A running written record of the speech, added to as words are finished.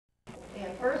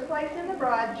First place in the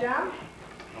broad jump.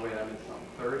 Oh wait, I missed something.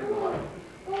 Third in the what?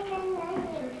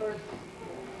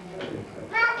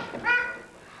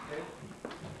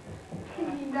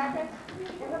 Second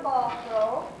in the ball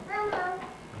throw.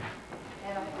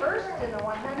 And a first in the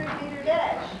 100-meter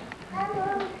dash.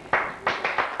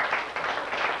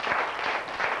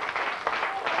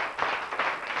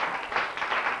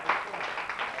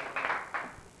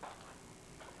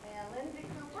 And Lindsay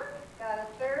Cooper got a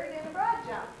third in the broad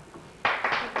jump.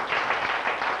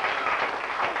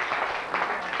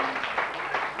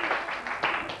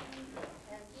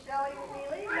 And Shelley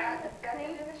Sneely got a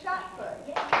second in the shot put.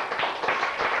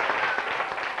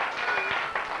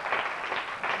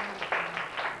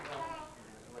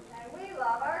 And we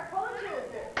love our coaches,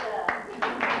 it says.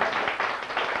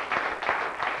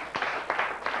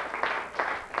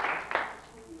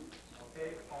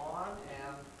 Okay, on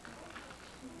and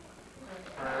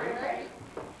Prairie.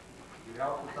 You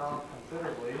helped us out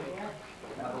considerably.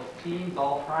 Got those teams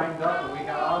all primed up and we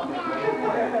got out there ready to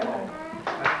play.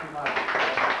 So, thank you much.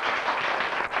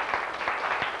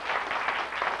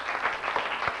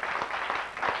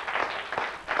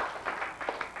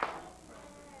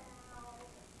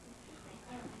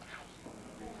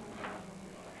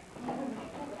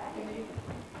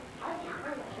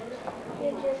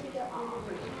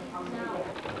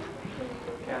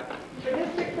 For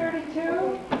District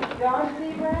 32, John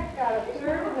Seabrack got a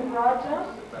third in the broad jump,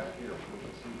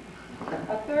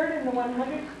 a third in the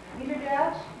 100-meter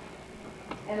dash,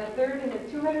 and a third in the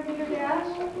 200-meter dash,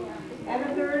 and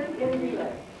a third in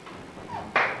relay.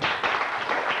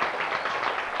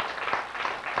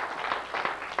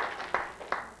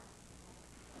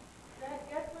 Grant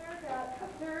Gettler got a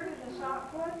third in the shot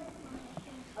put,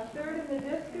 a third in the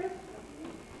discus,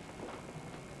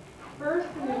 first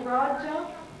in the broad jump,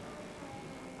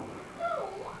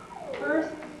 first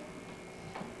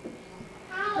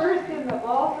in the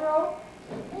ball throw,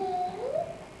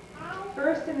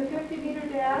 first in the 50-meter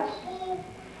dash,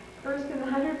 first in the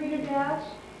 100-meter dash,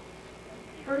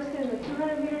 first in the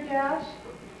 200-meter dash,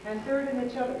 and third in the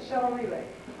shuttle relay.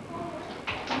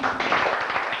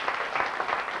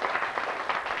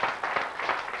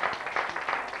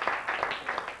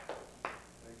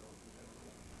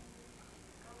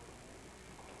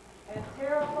 And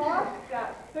Tara Foss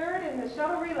got third in the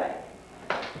shuttle relay.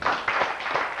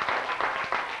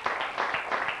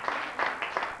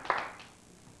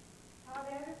 Todd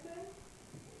Anderson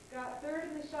got third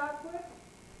in the shot put,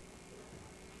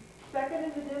 second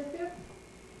in the discus,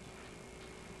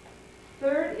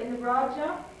 third in the broad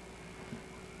jump,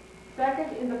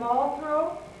 second in the ball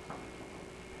throw,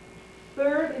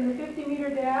 third in the 50-meter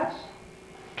dash,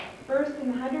 first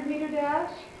in the 100-meter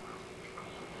dash,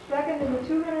 second in the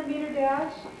 200-meter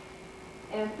dash,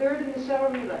 and third in the shuttle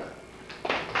relay.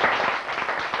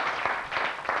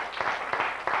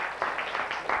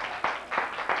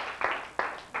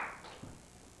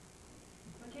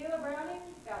 Michaela Browning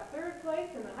got third place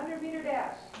in the 100-meter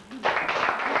dash.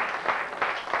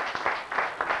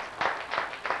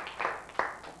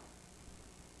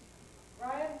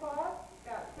 Ryan Foss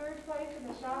got third place in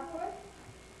the shot put,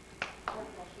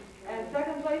 and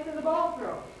second place in the ball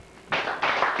throw.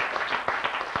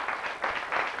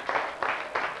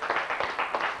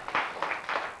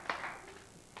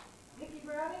 Nikki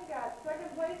Browning got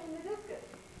second place in the discus.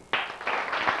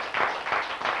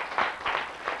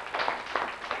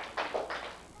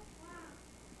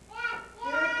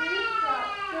 Derek Reed got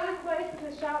third place in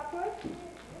the shot put,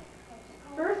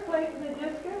 first place in the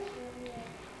discus,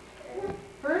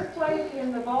 first place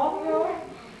in the ball throw,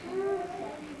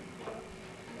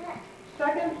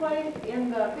 second place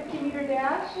in the 50-meter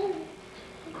dash,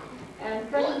 and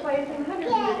second place in the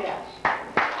 100-meter dash.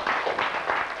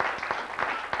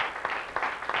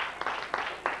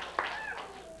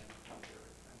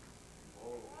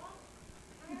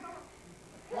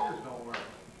 Don't worry.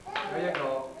 There you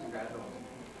go. Congratulations.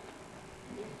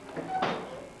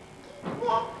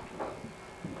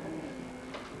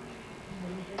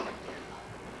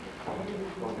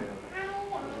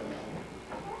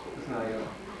 It's not you.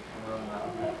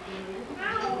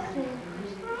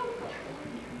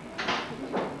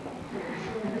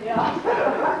 Yeah.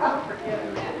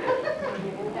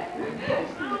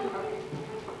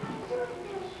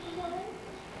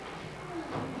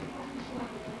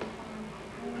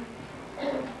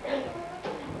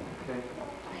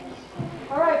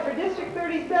 All right, for District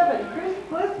 37, Chris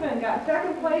Glissman got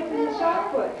second place in the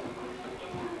shot put,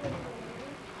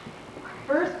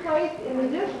 first place in the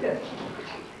discus,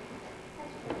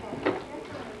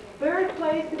 third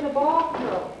place in the ball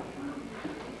throw,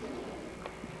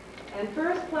 and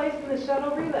first place in the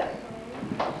shuttle relay.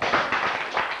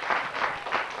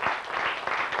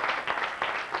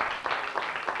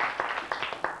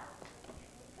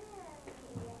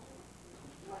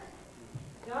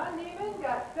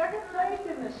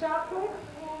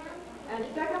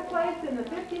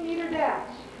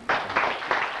 dash.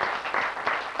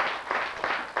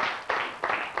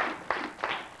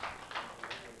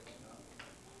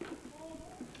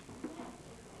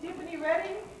 Tiffany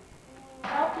Redding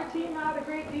helped her team out a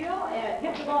great deal and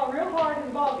hit the ball real hard in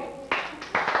the ball game.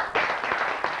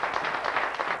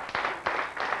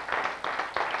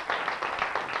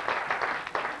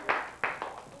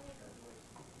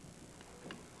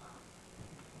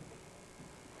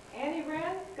 Annie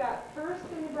Wren got first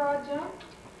in the broad jump,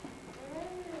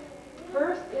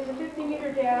 first in the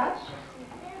 50-meter dash,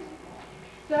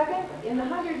 second in the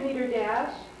 100-meter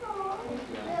dash,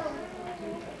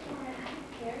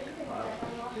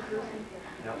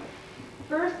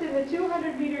 first in the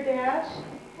 200-meter dash,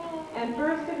 and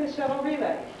first in the shuttle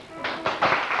relay.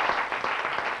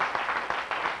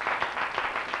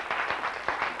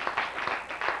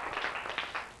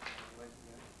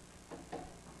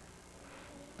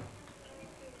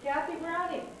 Kathy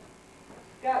Browning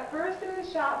got first in the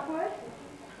shot put,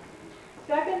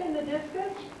 second in the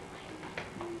discus,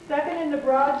 second in the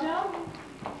broad jump,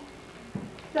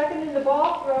 second in the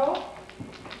ball throw,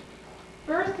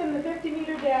 first in the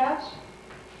 50-meter dash,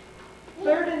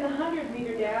 third in the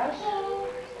 100-meter dash,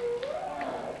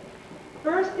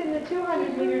 first in the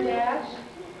 200-meter dash,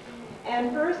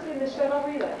 and first in the shuttle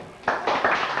relay.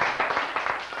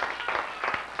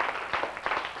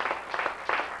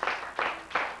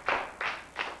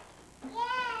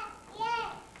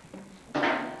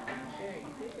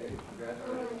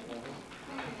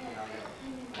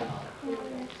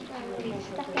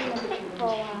 Stuck in the pit for a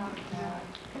while.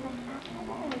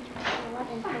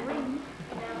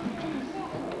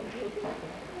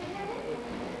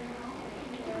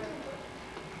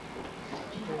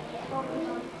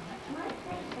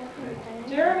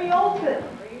 Jeremy Olson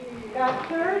got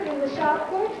third in the shot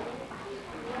put,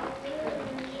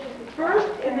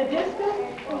 first in the discus,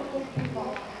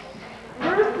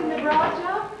 first in the broad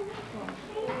jump,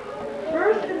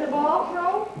 first in the ball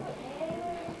throw,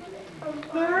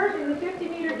 third in the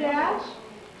 50-meter dash,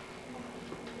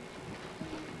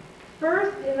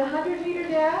 first in the 100-meter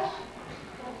dash,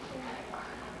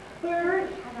 third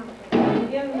in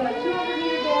the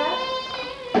 200-meter dash,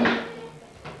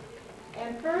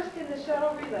 and first in the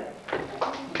shuttle relay.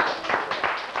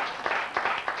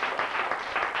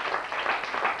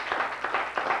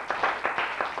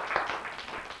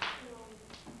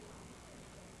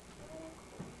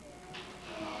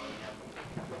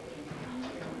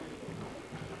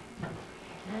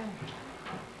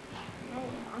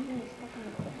 I'm going to be stuck in the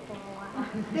pit for a while.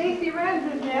 Stacy Renz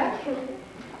is next.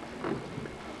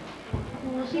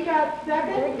 She got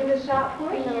second in the shot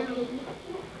put,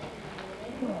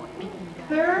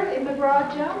 third in the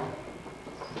broad jump,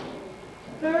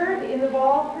 third in the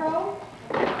ball throw,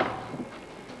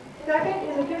 second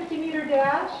in the 50-meter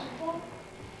dash,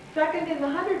 second in the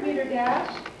 100-meter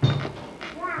dash,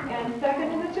 and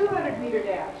second in the 200-meter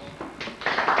dash.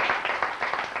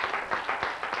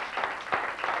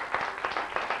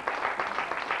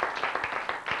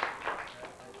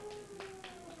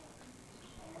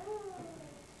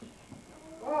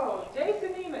 Whoa,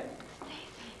 Jason Neiman.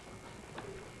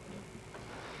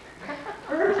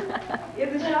 First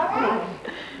in the shot put,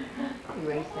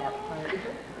 Erase that part.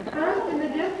 first in the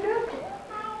discus,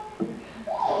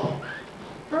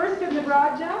 first in the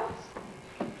broad jump,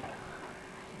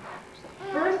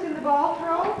 first in the ball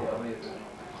throw,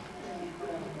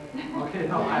 Okay,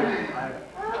 no, I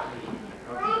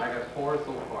got 4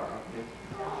 so far, okay.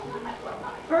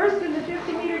 first in the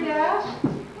 50-meter dash,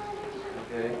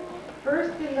 Okay,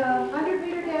 first in the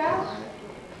 100-meter dash,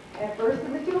 and first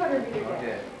in the 200-meter dash.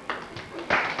 okay.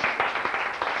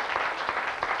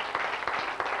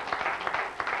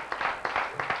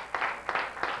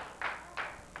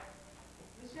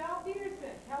 Michelle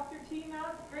Peterson helped her team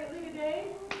out greatly today.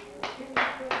 She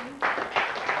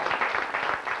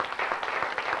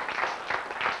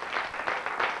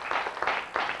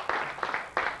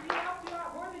helped you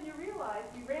out more than you realized.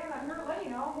 You ran on her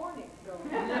lane all morning, so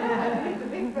it's a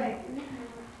big thing.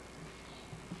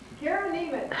 Karen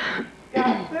Neiman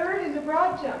got third in the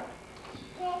broad jump,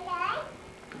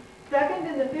 second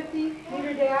in the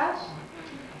 50-meter dash,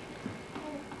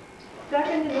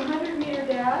 second in the 100-meter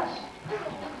dash,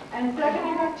 and second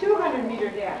in the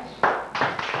 200-meter dash.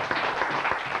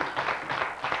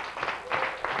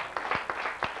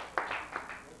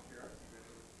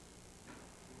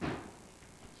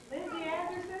 Lindsay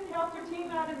Anderson helped her team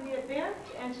out in the event,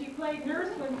 and she played nurse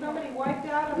when somebody wiped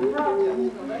out on the broad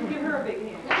jump, so let's give her a big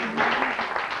hand.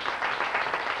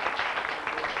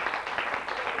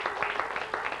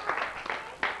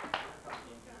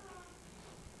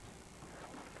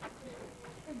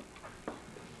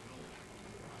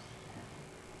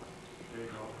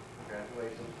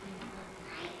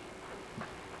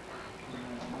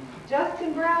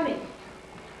 in Brownie.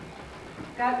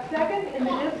 Got second in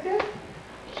the discus.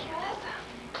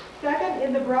 Second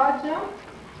in the broad jump.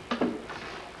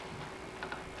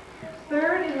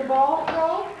 Third in the ball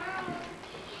throw.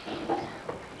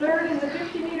 Third in the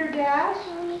 50-meter dash.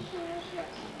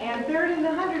 And third in the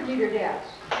 100-meter dash.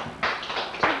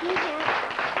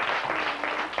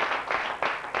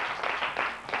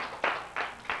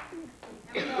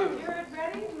 Jared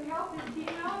Redding, who helped his team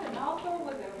out and also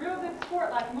was a real good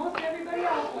sport like most everybody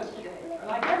else was today. Or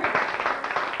like everybody.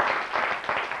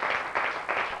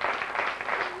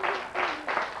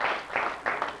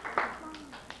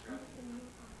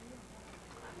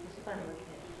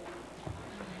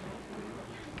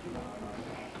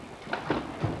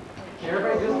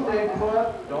 Everybody just stay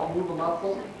put, don't move a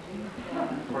muscle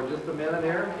for just a minute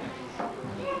here.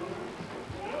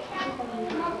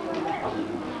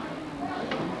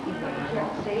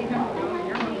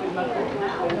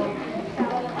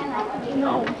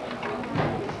 No.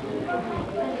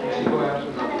 She go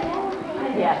after the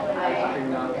Yeah. string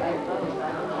knot.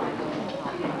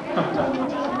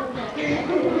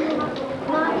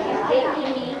 Mom, she's taking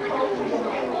me.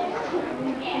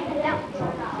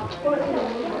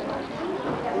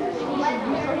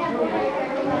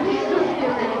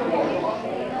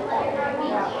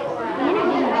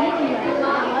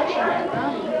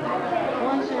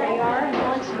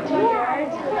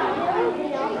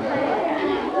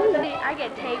 I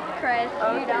get taped, Chris.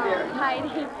 You don't.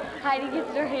 Heidi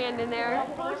gets her hand in there.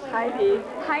 Heidi,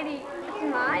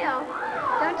 smile.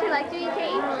 Don't you like to be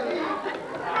taped?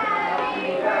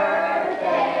 Happy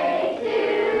birthday to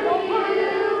you.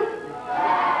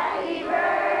 Happy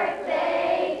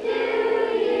birthday to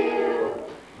you.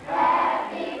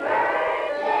 Happy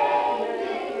birthday,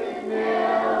 Mrs.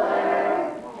 Miller.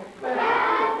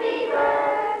 Happy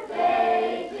birthday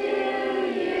to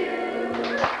you.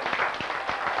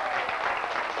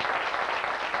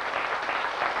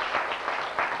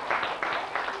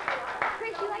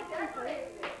 Chris, you like that?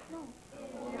 No.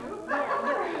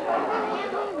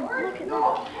 Look at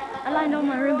that. I lined all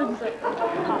my ribbons. Ha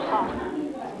ha.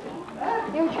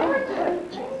 You're trying.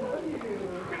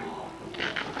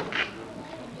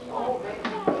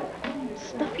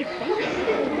 Stuff your face.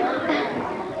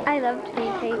 I love to be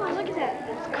taped. Look at that.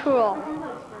 It's cool.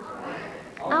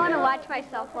 I want to watch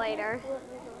myself later.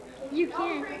 You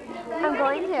can. I'm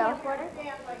going to.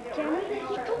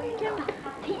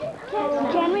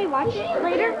 Can we watch it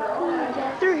later?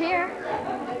 Through here.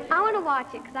 I want to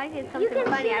watch it because I did something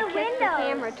funny. I kissed the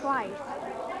camera twice.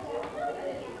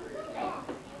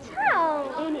 Oh.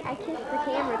 Annie, I kissed the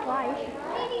camera twice.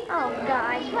 Oh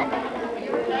gosh.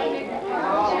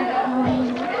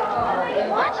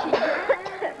 Watch it.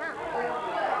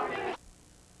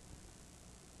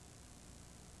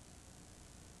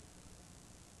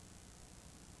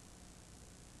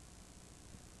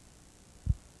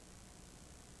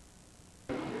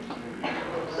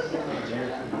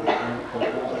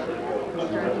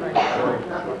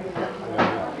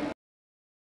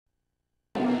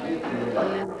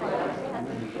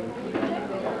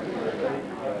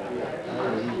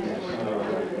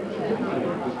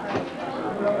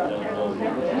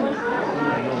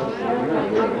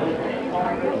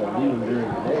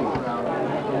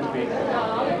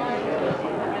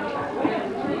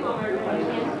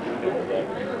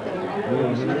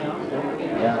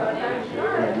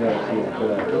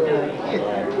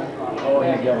 Oh,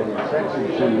 he's got an section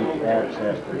 2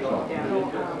 access or something.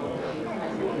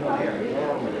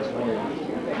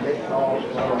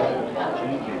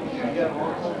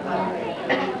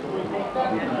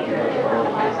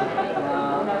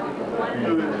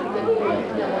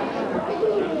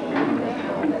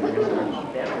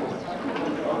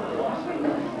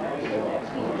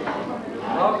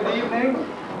 Well, good evening.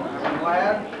 I'm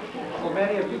glad so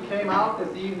many of you came out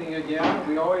this evening again.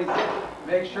 We always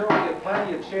make sure we get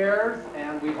plenty of chairs,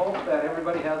 and we hope that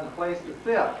everybody has a place to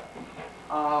sit.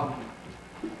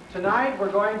 Tonight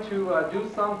we're going to do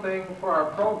something for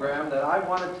our program that I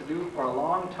wanted to do for a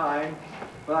long time,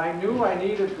 but I knew I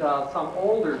needed some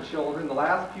older children. The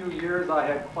last few years I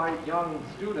had quite young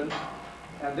students,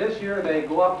 and this year they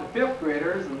go up to 5th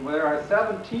graders, and there are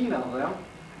 17 of them.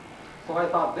 So I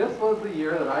thought this was the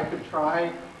year that I could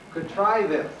try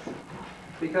this.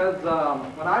 Because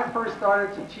when I first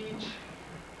started to teach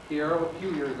here a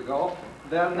few years ago,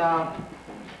 then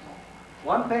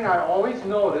one thing I always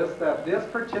noticed that this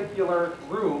particular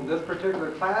room, this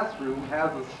particular classroom,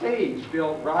 has a stage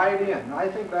built right in. And I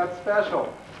think that's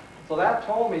special. So that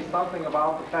told me something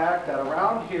about the fact that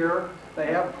around here they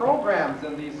have programs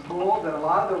in these schools, and a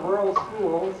lot of the rural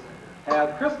schools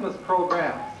have Christmas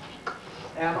programs.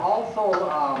 And also,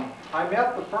 I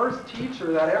met the first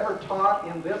teacher that ever taught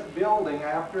in this building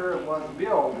after it was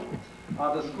built.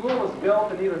 The school was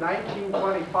built in either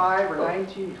 1925 or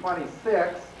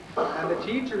 1926, and the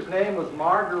teacher's name was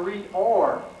Marguerite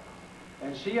Orr.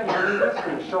 And she and her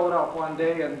sister showed up one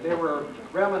day, and they were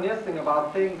reminiscing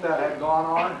about things that had gone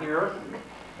on here.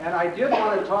 And I did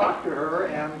want to talk to her,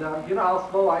 and you know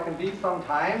how slow I can be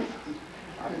sometimes.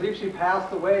 I believe she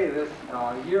passed away this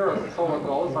year or so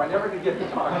ago, so I never did get to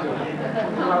talk to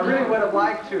her. So I really would have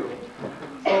liked to.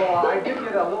 So I did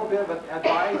get a little bit of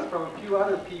advice from a few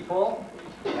other people,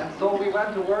 and so we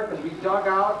went to work and we dug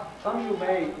out. Some of you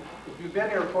may, if you've been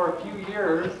here for a few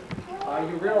years,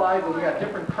 you realize that we got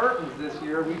different curtains this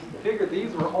year. We figured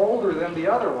these were older than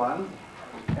the other ones.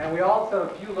 And we also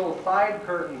have a few little side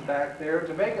curtains back there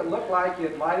to make it look like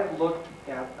it might have looked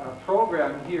at a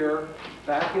program here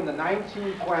back in the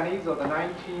 1920s or the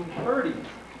 1930s.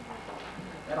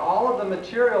 And all of the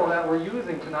material that we're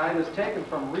using tonight is taken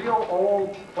from real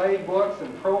old play books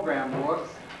and program books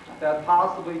that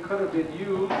possibly could have been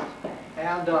used.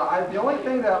 And the only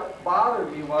thing that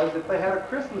bothered me was if they had a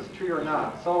Christmas tree or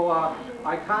not. So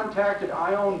I contacted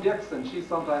Ione Dixon. She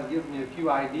sometimes gives me a few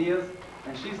ideas.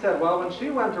 And she said, well, when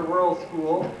she went to rural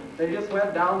school, they just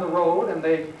went down the road and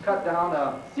they cut down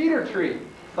a cedar tree.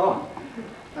 So,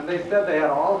 and they said they had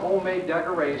all homemade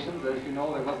decorations. As you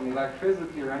know, there wasn't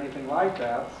electricity or anything like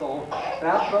that. So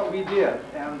that's what we did.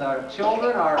 And the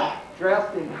children are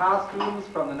dressed in costumes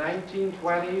from the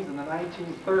 1920s and the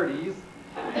 1930s.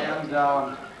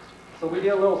 And so we did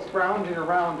a little scrounging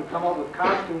around to come up with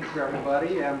costumes for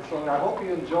everybody. And so I hope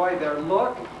you enjoy their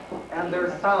look and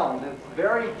their sound. It's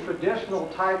very traditional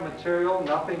type material,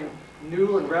 nothing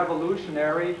new and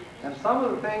revolutionary. And some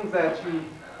of the things that you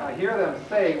hear them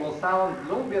say will sound a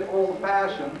little bit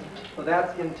old-fashioned, but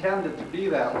that's intended to be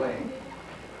that way.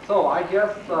 So I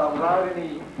guess without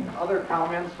any other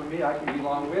comments from me, I can be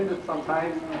long-winded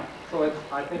sometimes, so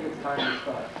I think it's time to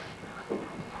start.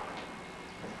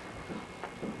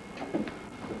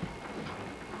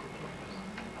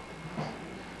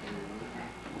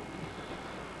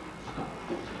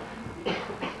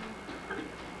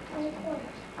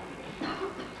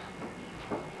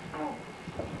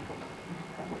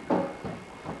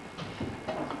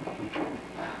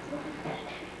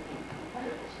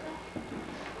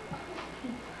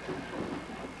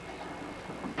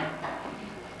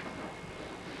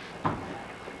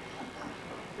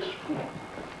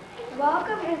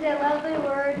 Welcome is a lovely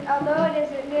word. Although it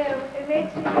isn't new, it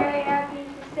makes me very happy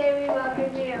to say we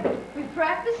welcome you. We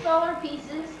practiced all our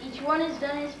pieces. Each one has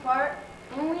done his part.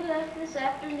 When we left this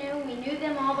afternoon, we knew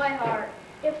them all by heart.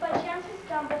 If by chance we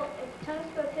stumble, if tongues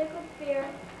go thick with fear,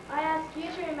 I ask you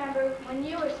to remember when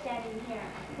you were standing here.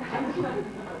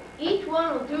 Each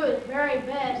one will do his very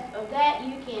best. Of that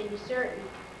you can be certain.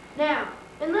 Now,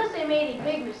 unless I made a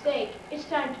big mistake, it's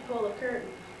time to pull the curtain.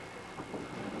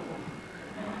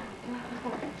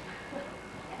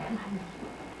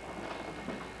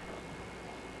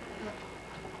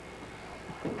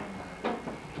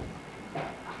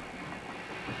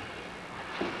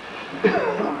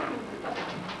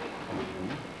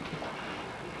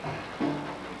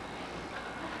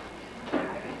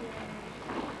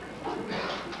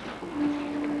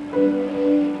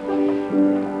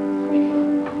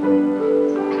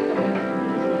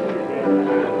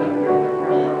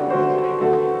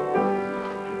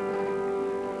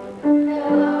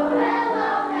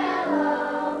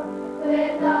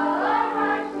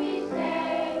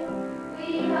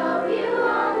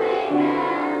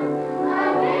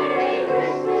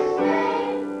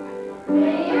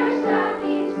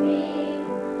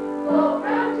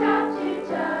 From top to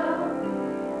toe,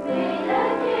 may the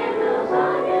candles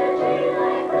on your tree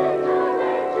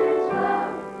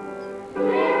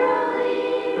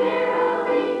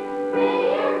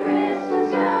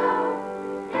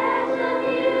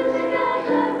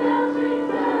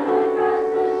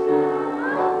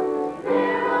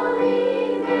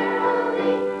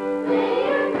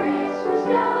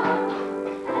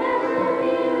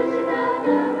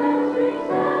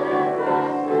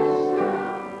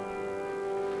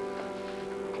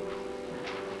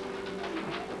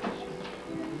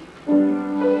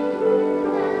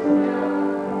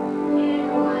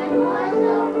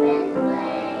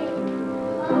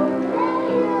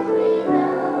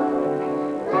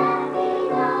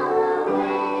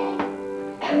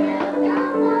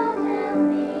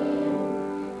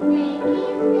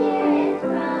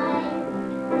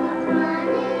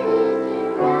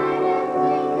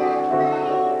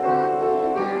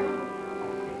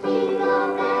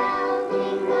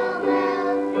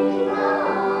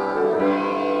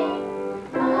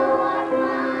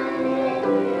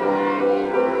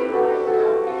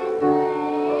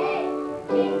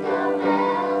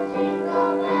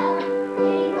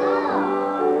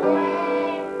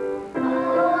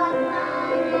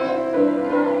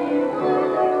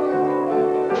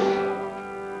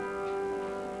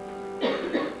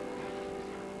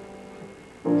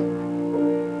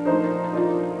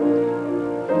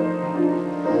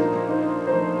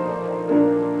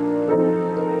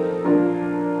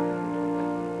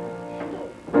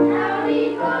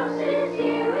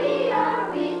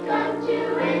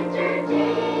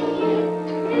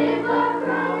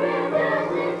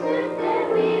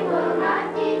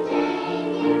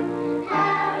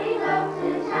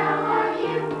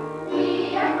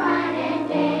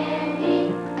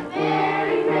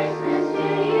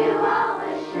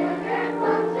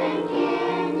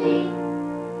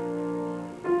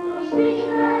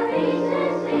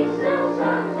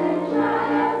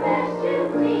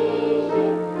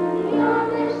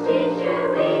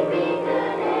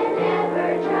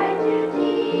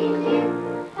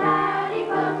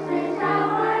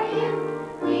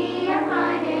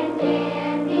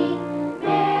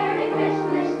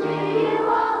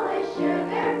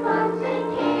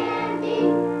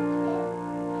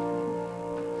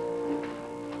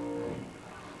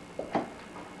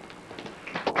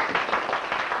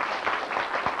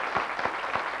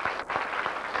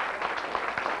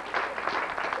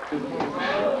We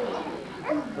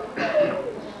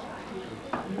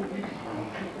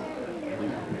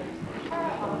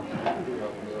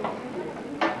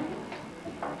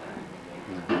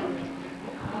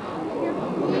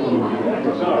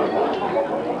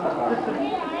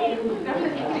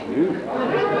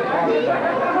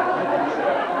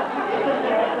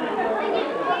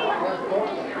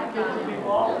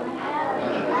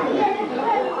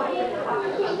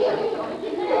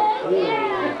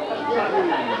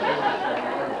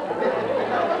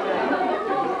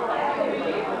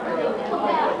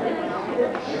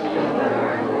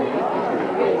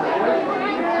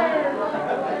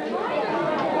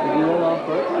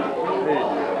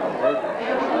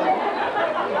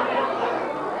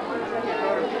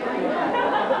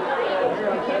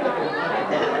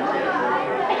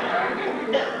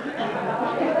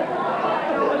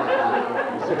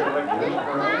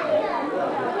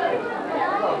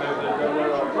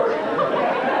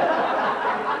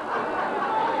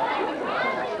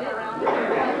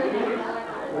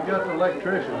got the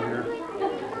electrician here.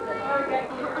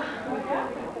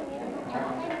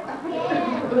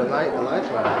 The lights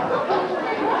went out.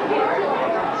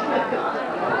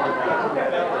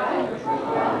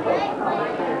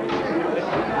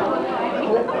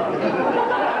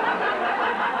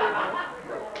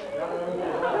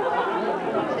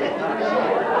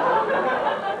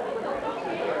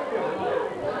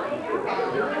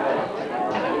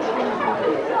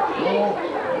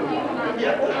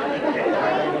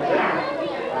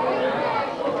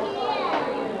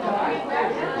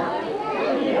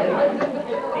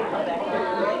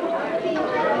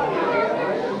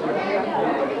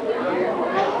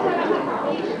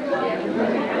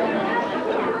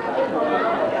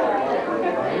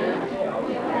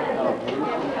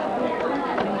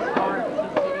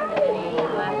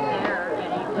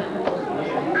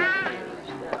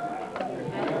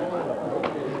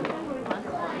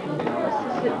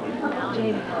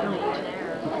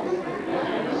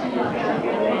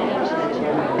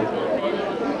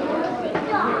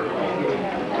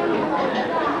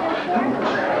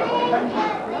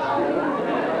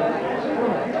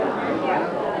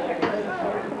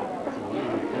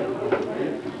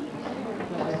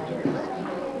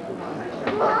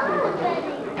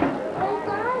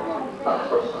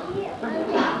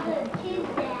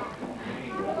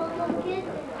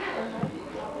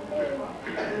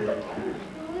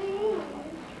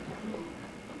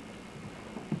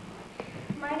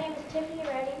 My name is Tiffany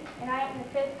Redding, and I am in the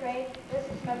 5th grade. This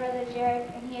is my brother Jared,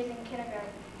 and he is in kindergarten.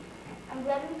 I'm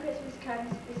glad when Christmas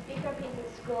comes, we speak our piece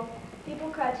at school. People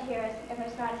crowd to hear us, and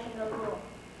there's not a single rule.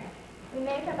 We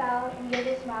make a bow and give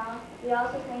a smile. We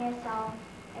also sing a song,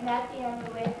 and at the end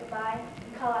we wave goodbye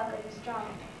and call out good and strong.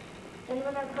 Then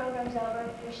when our program's over,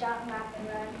 we shout and laugh and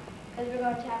run, because we're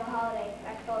going to have a holiday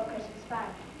back full of Christmas fun.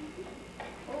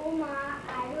 Oh my,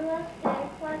 I love Santa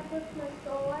Claus with my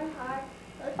soul and heart.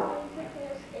 Let's move the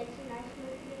clothes, it's a nice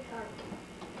movie cart.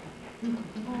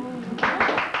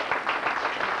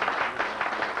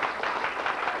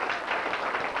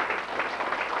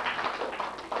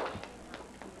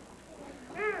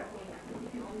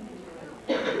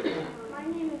 My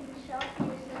name is Michelle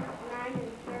Peterson, and I'm in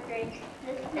 3rd grade.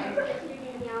 This is my sister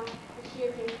Danielle, and she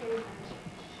is in kindergarten.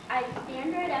 I stand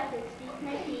right up and speak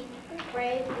my piece,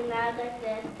 brave and loud like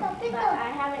this, but I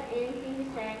haven't anything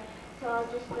to say, so I'll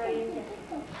just throw you in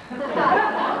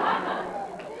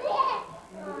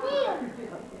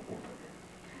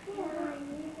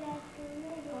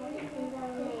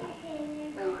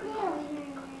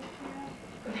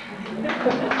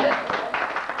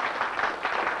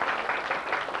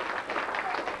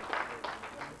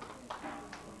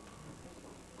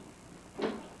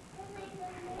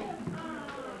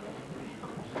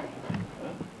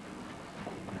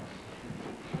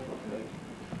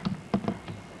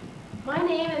My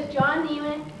name is John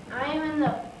Neiman. I am in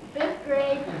the 5th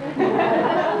grade. This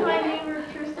is my neighbor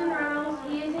Tristan Reynolds.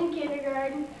 He is in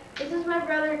kindergarten. This is my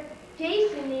brother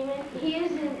Jason Neiman. He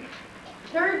is in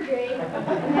 3rd grade.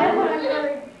 And that's my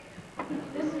brother.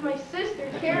 This is my sister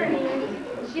Karen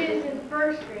Neiman. She is in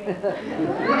 1st grade.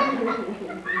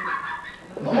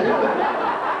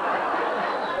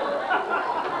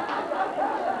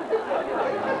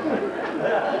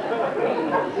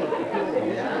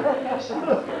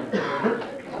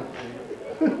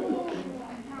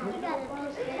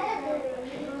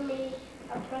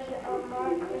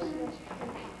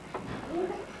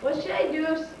 What should I do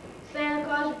if Santa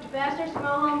Claus were to pass our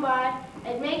small home by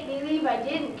and make believe I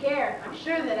didn't care? I'm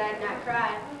sure that I'd not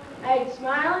cry. I'd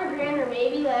smile or grin or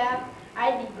maybe laugh.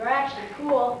 I'd be brash and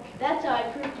cool. That's how I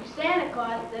prove to Santa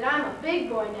Claus that I'm a big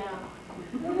boy now.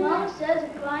 Mom says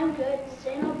if I'm good,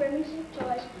 Santa will bring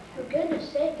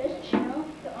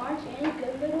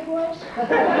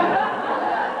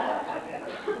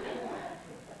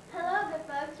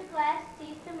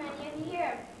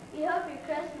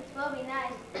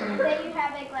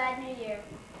glad new year.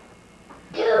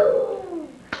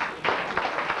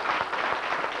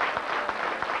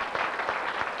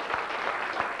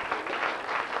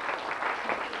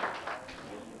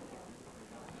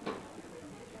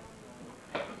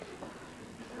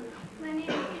 My name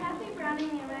is Kathy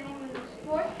Browning, and I am in the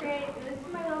 4th grade, and this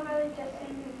is my little brother Justin,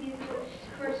 and he's in the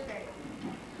 1st grade.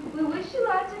 We wish you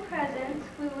lots of presents.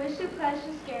 We wish you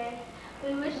precious gay.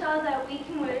 We wish all that we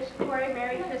can wish for a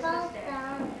Merry Christmas Day.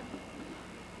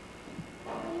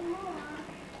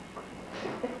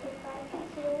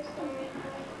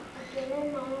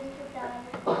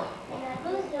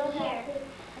 Who's still here? I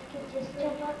could just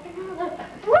jump up and look.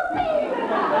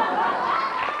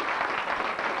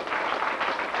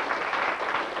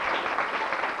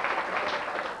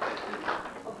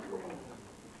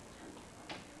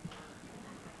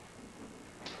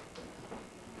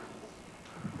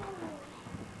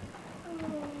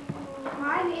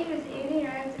 My name is Amy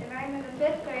Rhymes, and I'm in the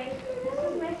 5th grade. This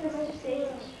is my sister Stacey.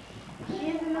 She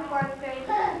is in the 4th grade.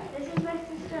 This is my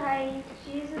sister Heidi.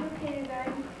 She is in the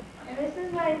kindergarten. And this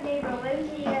is my neighbor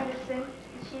Lindsay Anderson.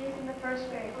 And she is in the 1st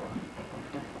grade.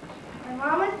 My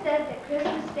mama said that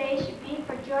Christmas Day should be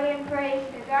for joy and praise,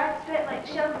 and God spit like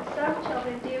children, some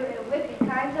children do, in wicked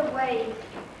kinds of ways.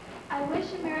 I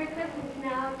wish a Merry Christmas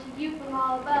now to you from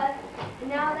all of us. And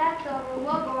now that's over,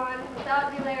 we'll go on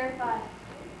without delay or fuss.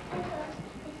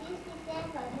 If you see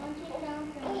Santa, won't you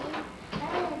come for me? I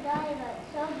want a dolly, but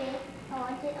it's so big, I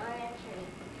want it on a tree.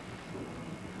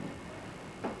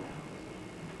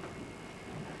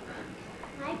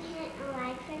 My parent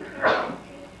likes a Christmas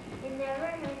tree. It never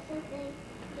hurts a thing.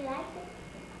 He likes it.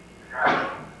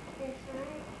 The sun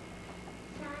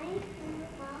shines from the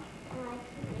fall and likes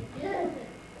to make it.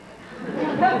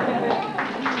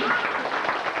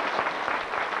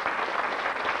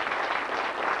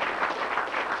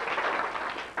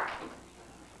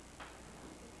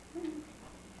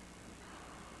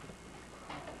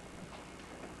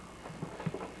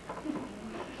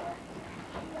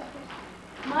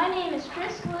 My name is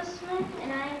Chris Glissman,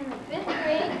 and I am in the 5th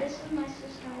grade. This is my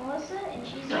sister Melissa, and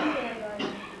she's in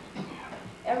kindergarten.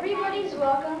 Everybody's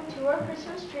welcome to our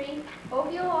Christmas tree.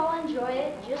 Hope you'll all enjoy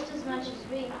it just as much as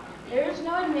we. There is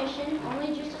no admission,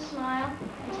 only just a smile,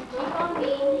 and to keep on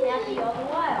being happy all the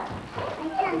while. I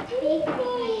can't speak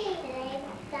very much today,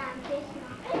 so I'm too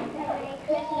small. Merry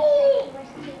Christmas,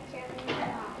 English teacher,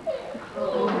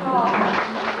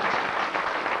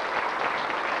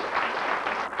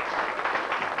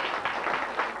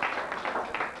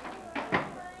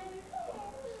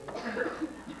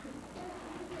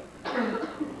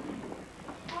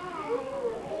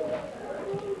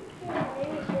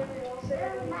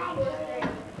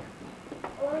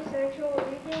 Central,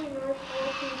 reading North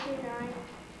 4229.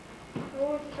 I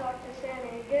want to talk to Santa,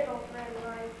 a good old friend of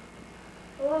mine.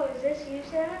 Hello, is this you,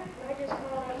 Santa? I just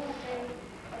called up to say,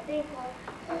 I think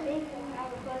we'll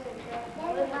have a pleasant trip. I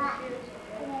live in Susan.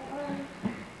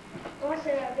 Well, I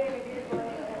said I've been a good boy,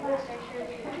 at least I sure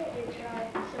did try.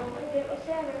 So, get with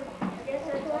Santa. I guess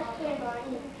that's all.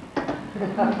 Bye.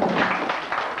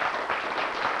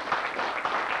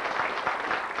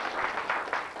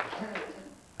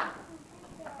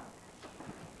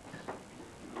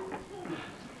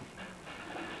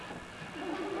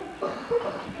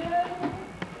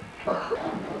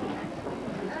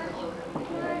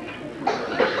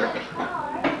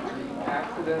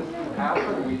 Accidents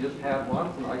happen. We just had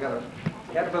one, so I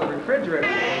had to put the refrigerator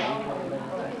in.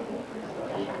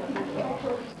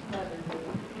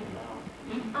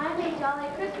 I'm a jolly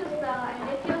Christmas bell, and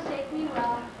if you'll shake me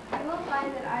well, you will find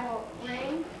that I will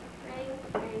ring, ring,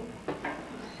 ring.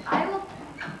 I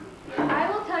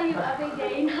will tell you of a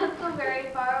day not so very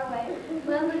far away,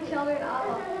 when the children all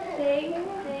will sing,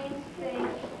 sing, sing.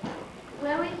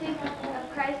 When we think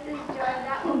of Christ's joy,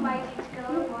 that will find each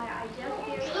girl and why I just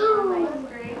give you my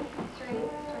string, string,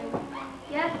 string.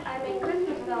 Yes, I'm a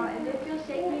Christmas bell, and if you'll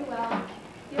shake me well,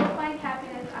 you'll find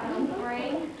happiness I will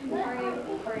bring,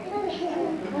 bring, bring.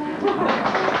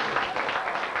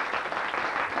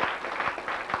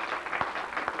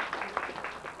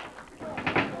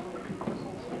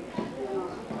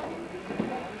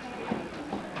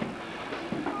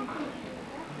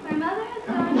 My mother has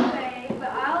gone away, but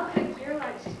I'll cook your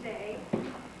lunch today.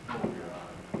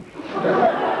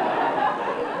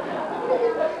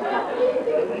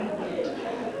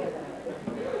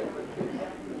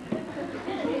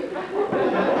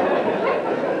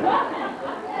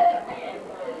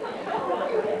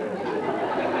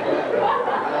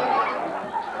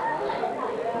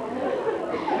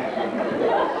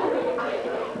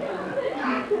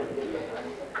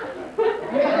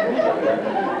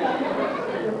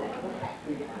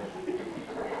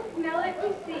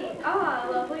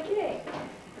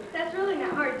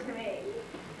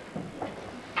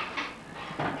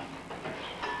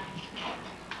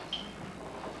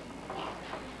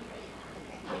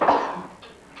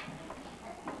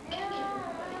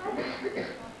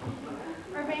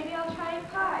 Or maybe I'll try a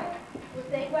pie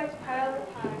with egg whites piled on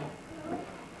pie.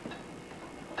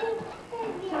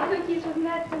 Some cookies with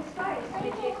nuts and spice. They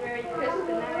taste very crisp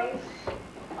and nice.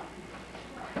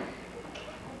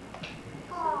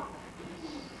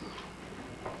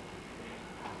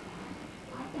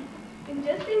 In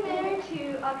just a minute or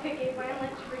two, I'll cook a fine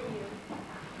lunch for you.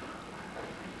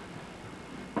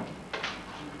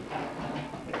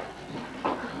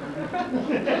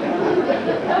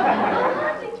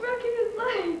 He's broken his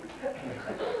leg.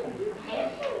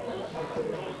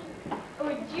 Oh,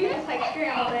 you just like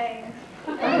scrambled eggs.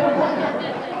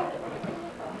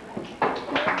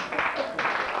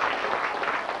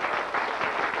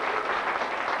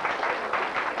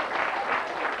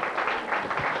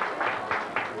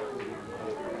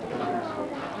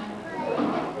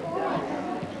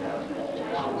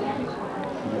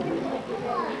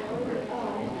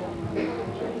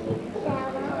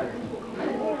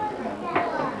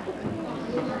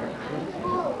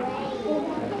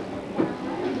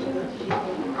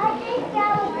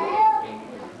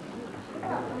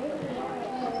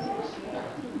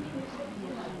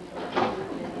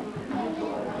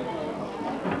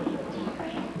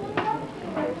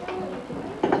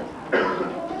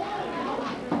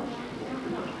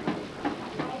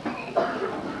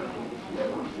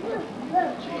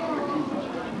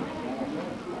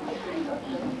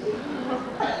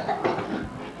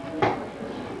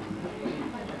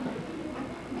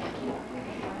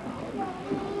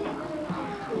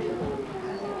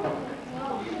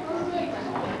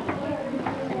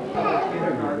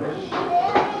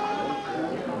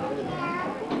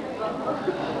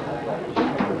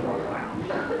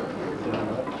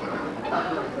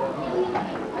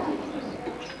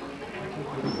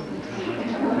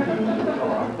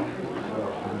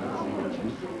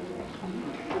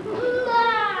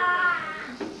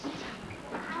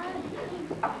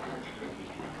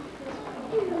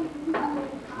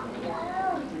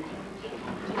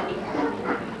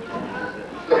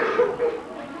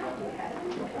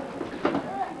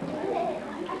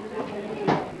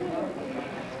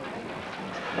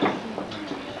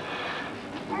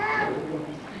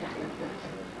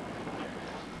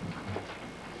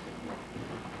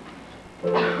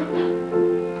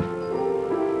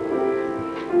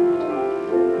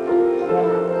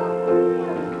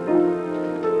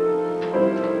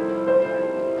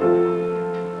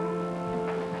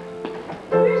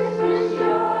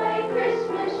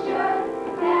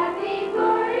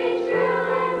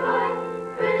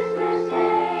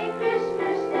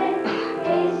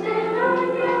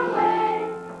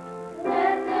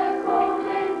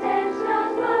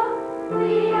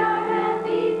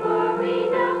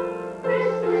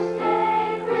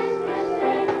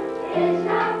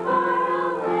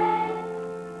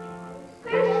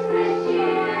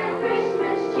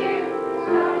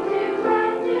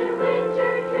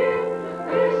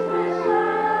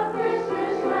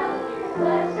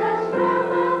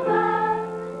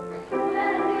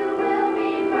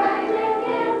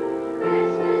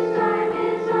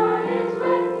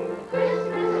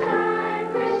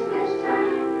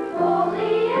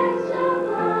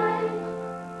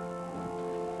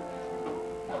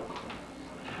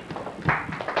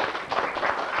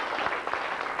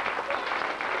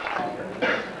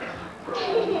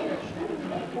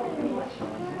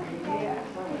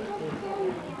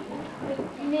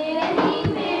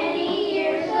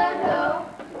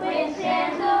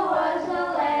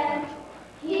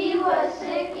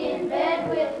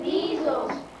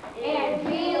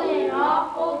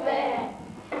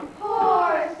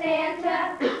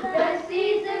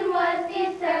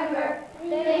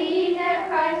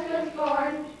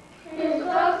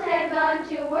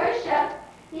 To worship,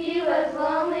 he was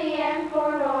lonely and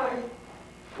forlorn.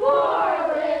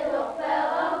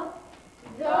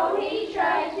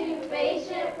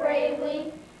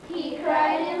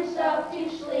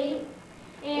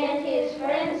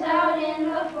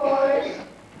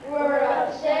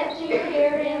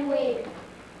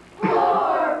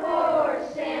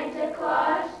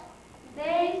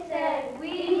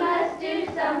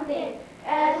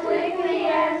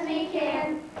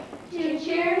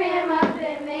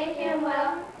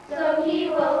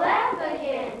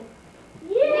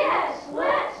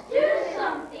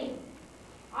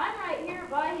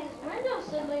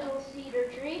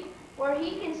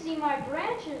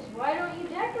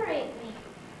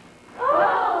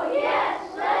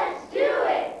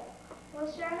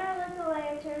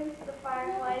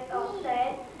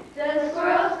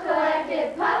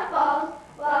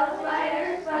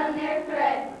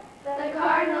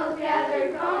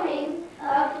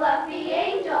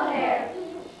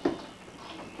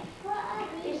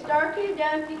 star came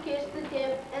down to kiss the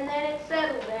tip, and then it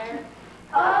settled there.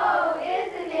 Oh,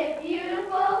 isn't it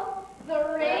beautiful?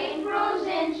 The rain froze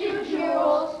into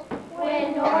jewels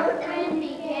when north wind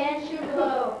began to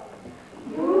blow.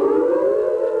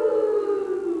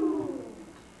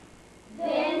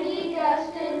 Then he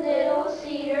dusted little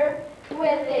cedar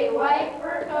with a white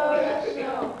fur coat of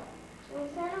snow. When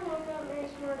Santa woke up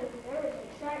next morning, there was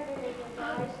excitement in his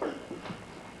eyes.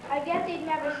 I guess he'd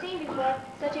never seen before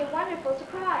such a wonderful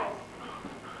surprise.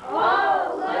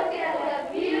 Oh, look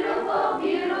at the beautiful,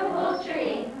 beautiful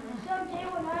tree. Someday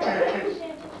when I bring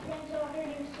Santa's friends, I'll hear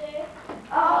you say,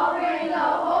 I'll bring the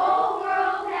whole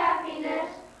world happiness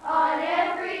on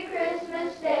every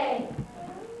Christmas day.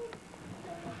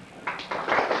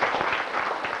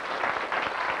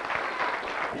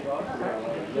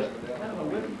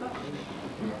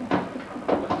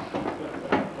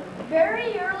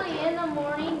 Very early in the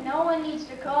morning, no one needs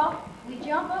to call. We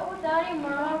jump up without a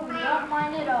murmur, we don't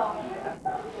mind at all.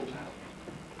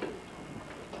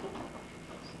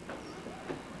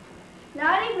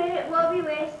 Not a minute will be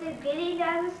wasted getting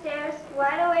down the stairs.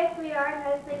 Wide awake we are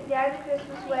nestling down the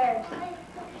Christmas wares.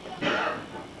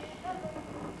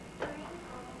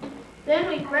 Then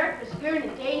we breakfast good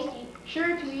and tasty,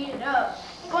 sure to eat it up.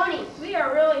 Funny, we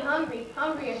are really hungry,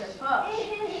 hungry as our pups.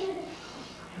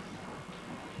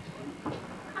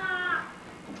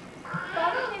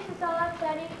 Father takes us all out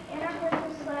studying in our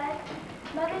Christmas sled.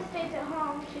 Mother stays at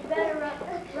home. She'd better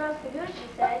roast the goose, she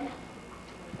said.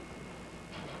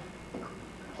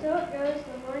 so it goes,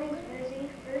 the morning's busy,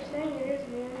 first thing it is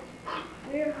noon.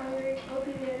 We're hungry,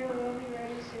 hoping dinner will be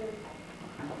ready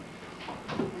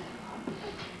soon.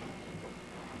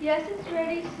 Yes, it's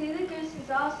ready. See, the goose is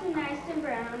all so nice and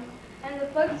brown, and the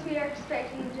folks we are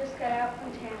expecting just got out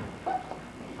from town.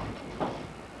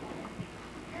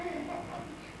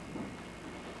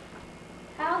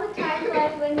 How the time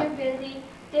flies when you're busy.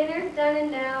 Dinner's done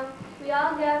and now we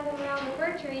all gather around the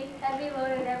fir tree, heavy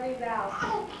load at every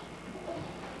bough.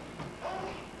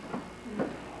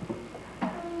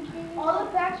 All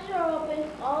the packages are open,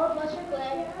 all of us are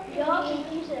glad. We all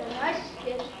can use the nicest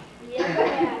gift we ever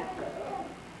had.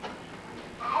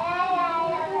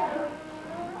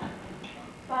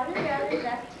 Father gathers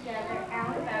us together, and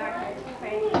we bow our heads and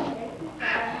pray to Him, thanking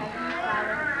God, our Heavenly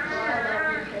Father, for our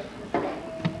lovely Christmas day.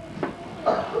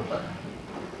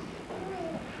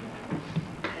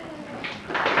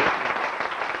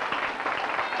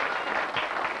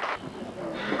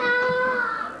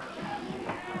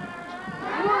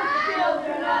 We're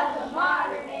children of the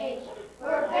modern age.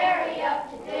 We're very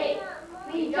up to date.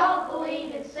 We don't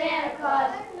believe in Santa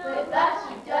Claus. With us,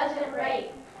 he doesn't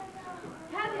rate.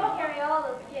 Having to carry all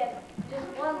those gifts, just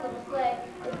one little sleigh,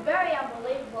 is very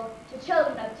unbelievable to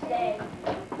children of today.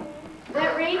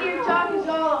 That reindeer talk is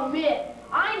all a myth.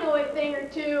 I know a thing or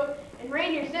two, and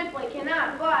reindeer simply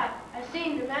cannot fly. I've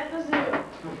seen them at the zoo.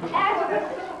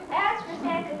 As for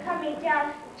Santa coming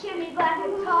down chimney black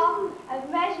and tall, I've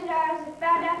measured ours and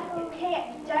found out it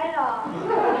can't be done at all.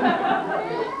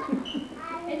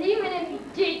 And even if he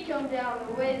did come down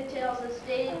the way the tales have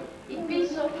stated, he'd be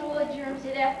so full of germs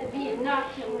it'd have to be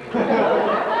inoculated.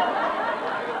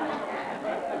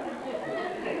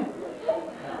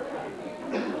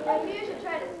 If you should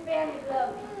try to span the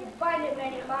globe, you'd find it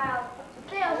many miles. So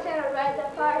stay on Santa rides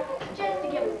that far just to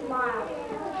give a smile.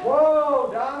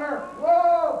 Whoa, Donner!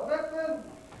 Whoa, Glissman!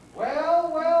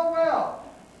 Well, well, well.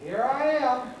 Here I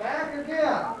am, back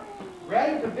again,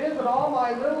 ready to visit all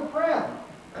my little friends.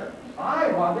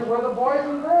 I wonder where the boys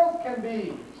and girls can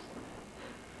be.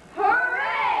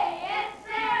 Hooray! It's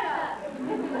Santa!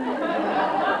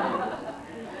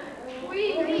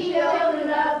 We children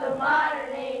of the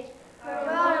modern age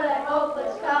forgot that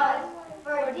hopeless cause.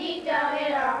 For deep down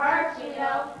in our hearts, you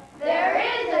know, there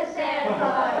is a Santa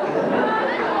Claus. It's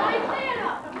like Santa!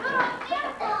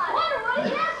 Santa Claus! Wonder what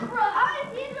he has for us! I want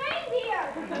to see his reindeer!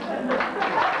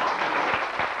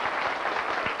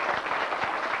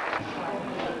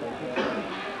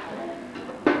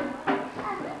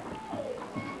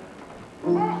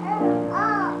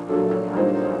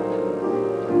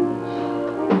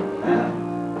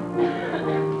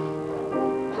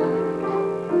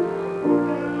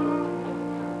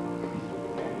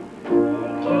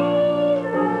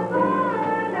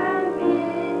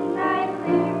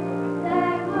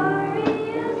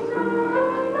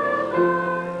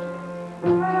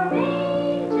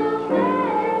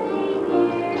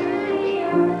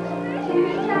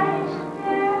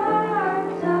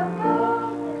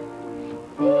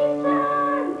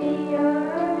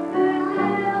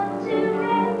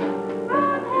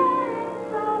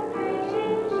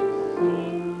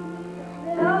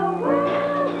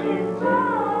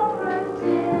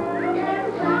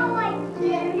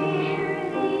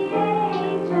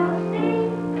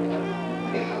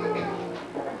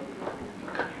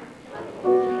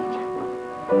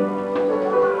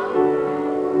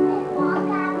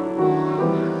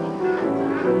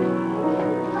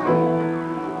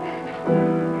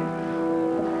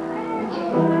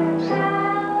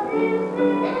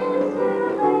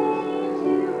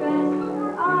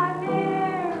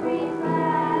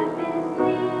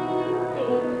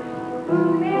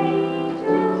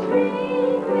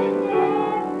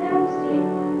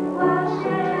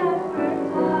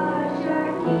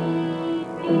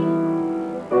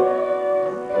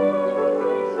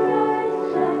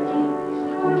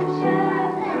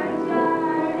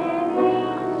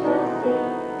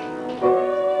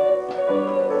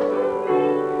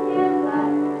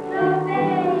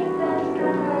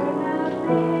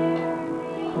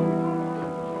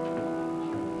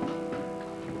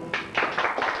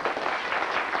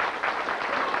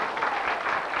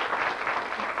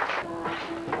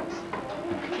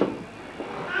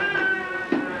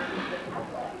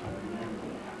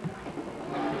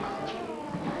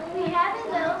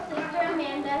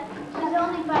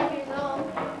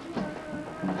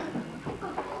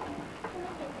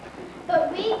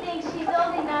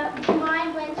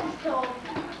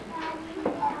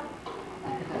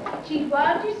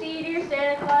 Why don't you see, dear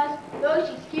Santa Claus, though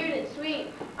she's cute and sweet,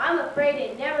 I'm afraid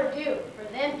it'd never do for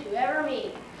them to ever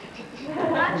meet.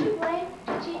 Not to blame,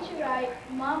 to teach her right.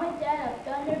 Mom and Dad have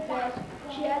done their best.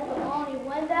 She has but only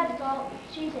one bad fault.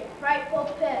 She's a frightful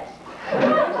pest.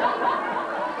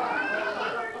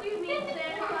 Excuse me,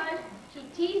 Santa Claus.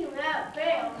 She'd tease him without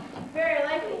fail. She'd very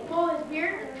likely pull his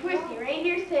beard and twist the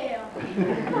reindeer's tail.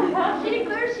 She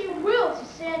declares she will to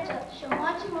Santa. She'll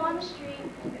launch him on the street.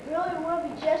 It really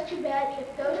would be just too bad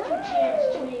if those two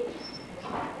chanced to meet.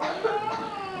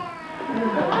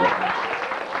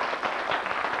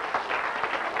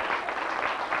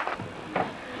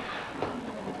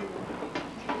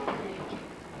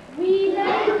 We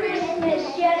like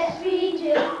Christmas, yes we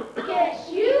do.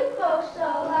 Guess you folks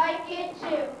all like it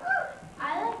too.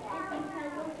 I like it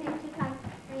because little things come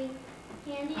free.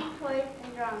 Candy, toys,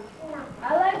 and drums. I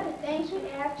like the things we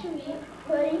have to eat,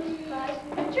 pudding, pies,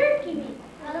 and turkey meat.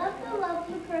 I love the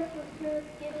lovely Christmas fruits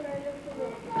given under the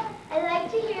roof. I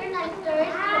like to hear nice stories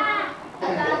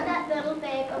about that little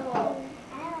babe of old.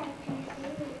 I like to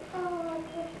sing oh,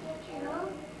 Christmas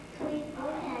carols, sweet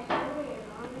boys carolling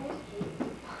on the streets.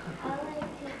 I like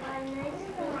to buy nice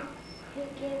clothes to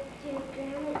give to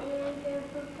Grandma and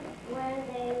Grandpa where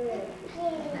they live.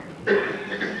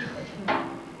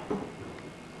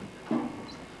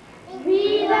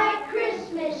 We like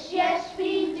Christmas, yes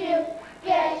we do.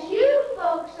 Guess you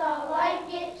folks all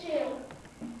like it too.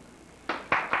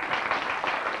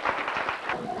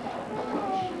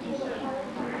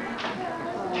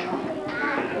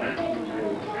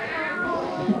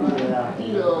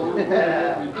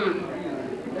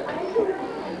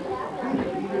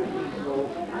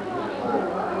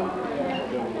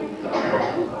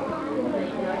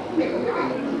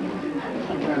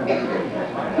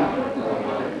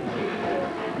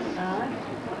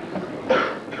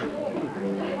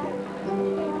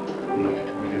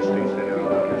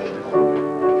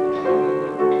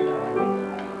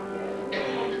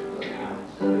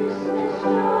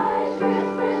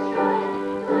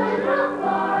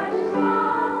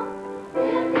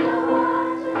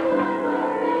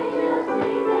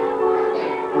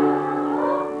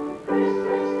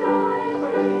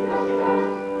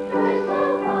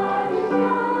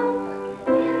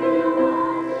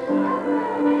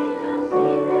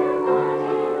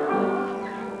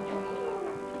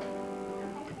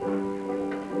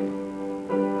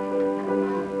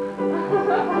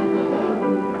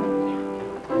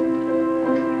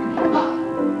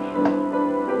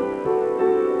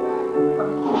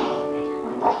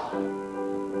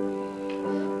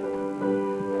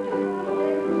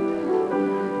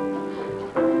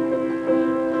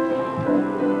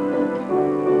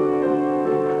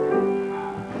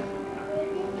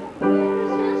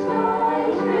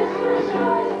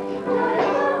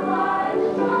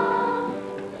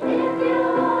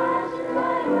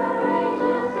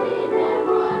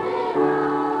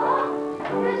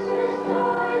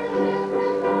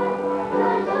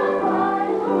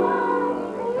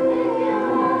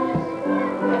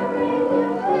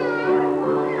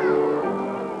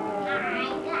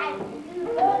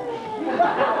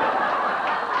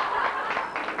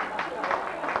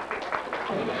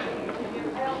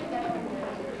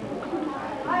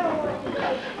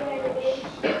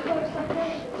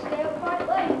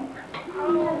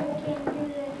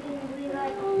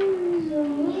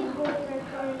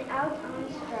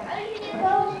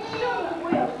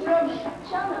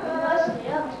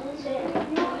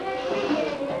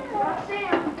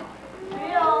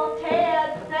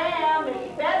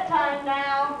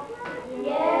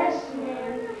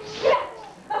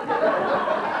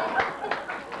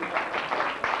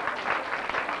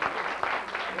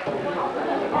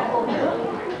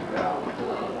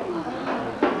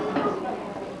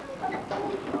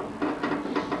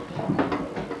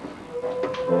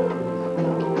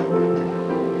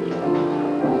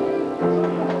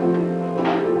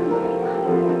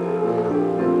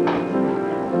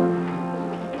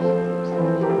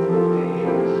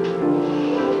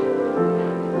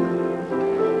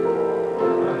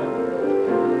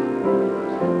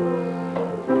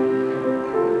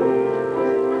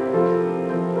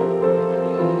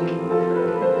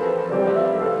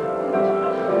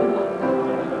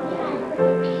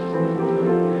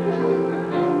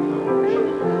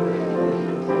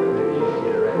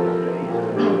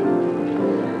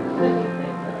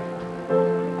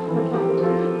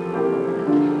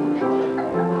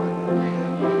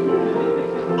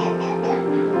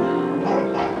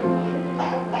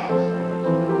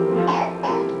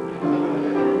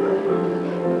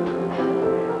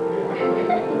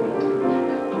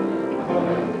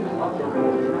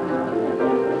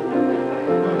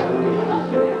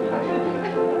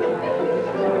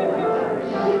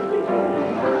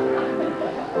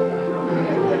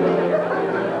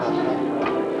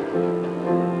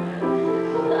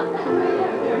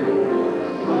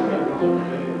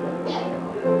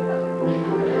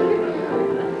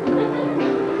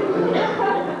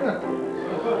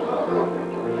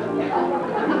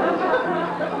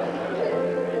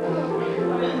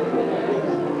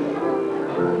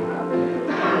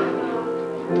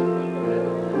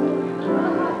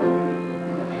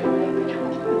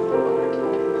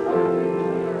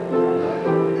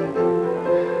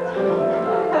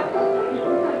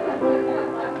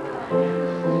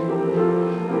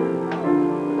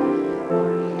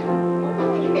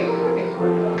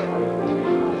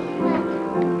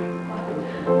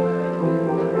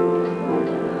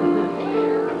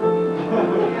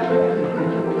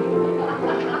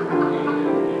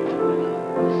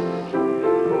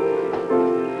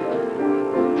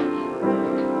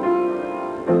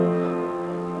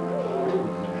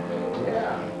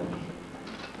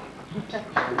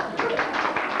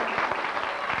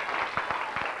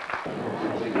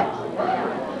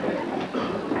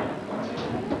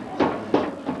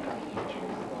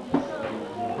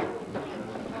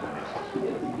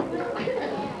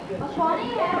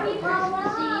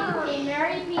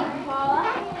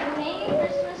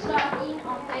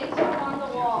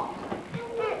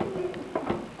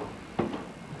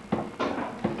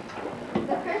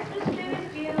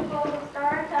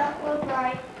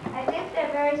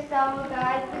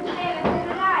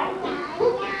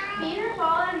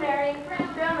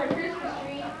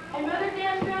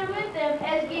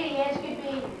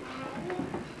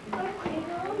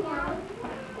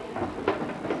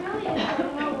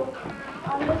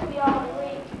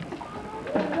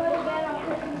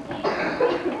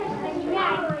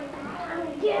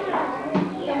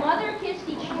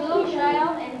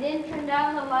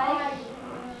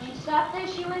 stopped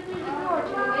as she went through the door to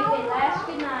wave a last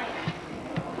goodnight.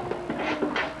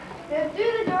 Then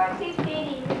through the door came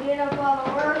Katie, who did up all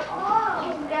the work.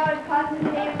 She scoured cousins,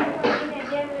 neighbors, cleaned and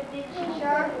never did she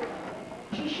sharp.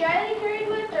 She shyly carried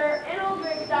with her an old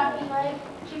brick stocking leg.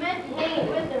 She meant to hang it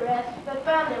with the rest, but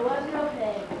found there was no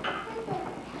peg.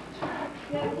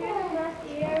 Now through the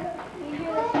musty air, you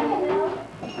hear the sun bell.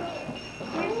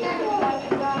 Here's Santa Claus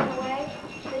has gone away.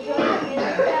 The joy of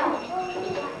feeling fell.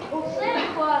 Old Santa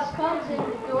Claus comes in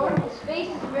the door. His face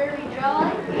is very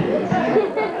jolly.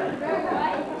 Very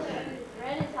white.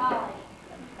 Red as holly.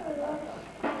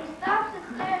 He stops and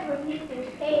stares when he sees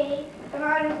Katie. And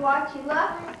on his watch he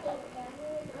looks.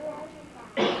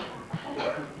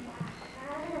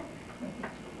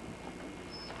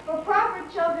 For proper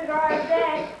children are in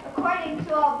bed, according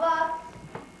to all books.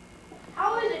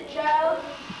 How is it, child,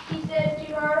 he says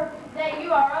to her, that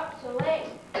you are up so late?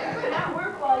 I cannot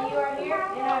work while you are here,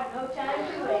 and I have no time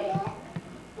to wait.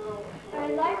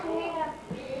 I'd like to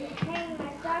hang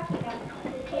my stocking up,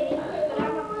 said Kitty, but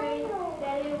I'm afraid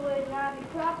that it would not be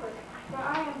proper, for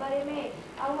I am but a maid.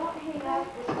 I won't hang up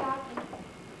the stocking.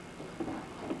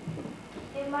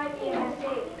 It might be a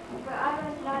mistake, but I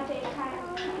must not take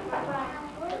time for fun.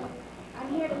 I'm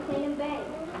here to clean and bake.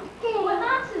 What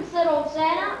nonsense, said old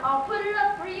Santa. I'll put it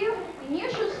up for you, and you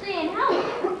shall stay and help me,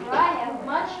 for I have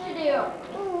much to do.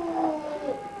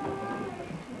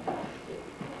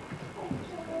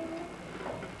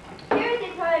 Here's a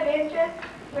time of interest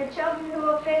for children who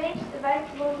will finish the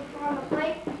vegetables on the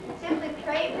plate and simply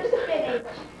crave for spinach.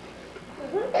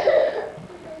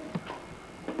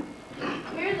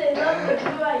 Here's a lovely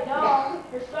blue-eyed doll.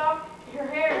 Her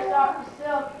hair is soft as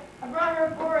silk. I brought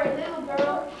her for a little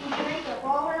girl who drinks up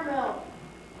all her milk.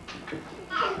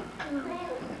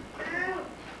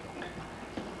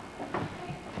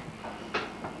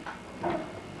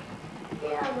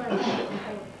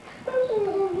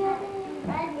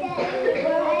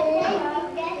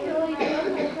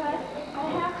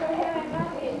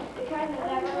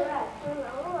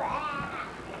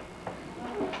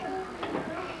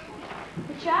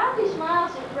 The child who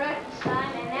smiles at breakfast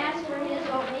time and asks for his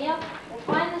oatmeal will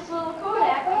find this little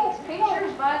Kodak takes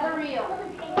pictures by the reel.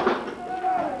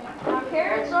 Now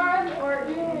carrots are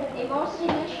important, a most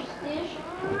delicious dish.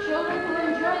 Children who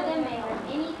enjoy them may have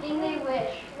anything they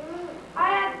wish. I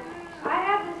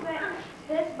have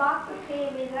this box of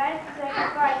candy that I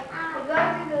sacrifice to go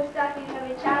through the stuffing of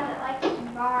a child that likes to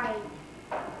mine.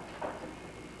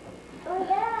 Oh,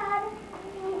 Dad.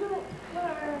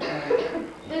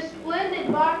 This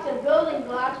splendid box of building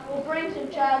blocks will bring some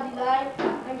child delight.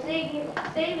 I'm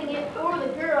saving it for the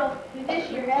girl who this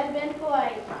year has been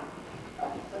polite.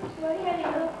 Well, Henny, you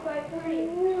look quite pretty.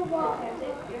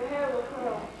 Your hair will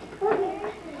curl. Would you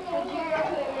go to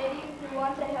a lady who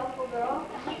wants a helpful girl?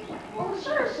 Oh,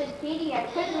 sir, said Katie, I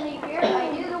couldn't leave here. I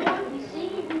do the work, you see.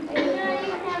 I do not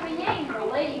even have a name. The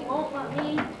lady won't let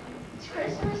me. It's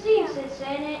Christmas Eve, said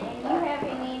Santa, and you have a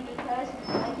name because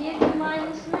I give you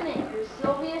mine this minute. You're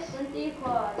Sylvia Cynthia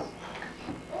Claus.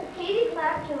 Katie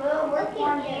clapped her little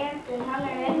work-worn hands and hung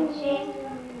her head in shame.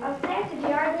 I'm Santa,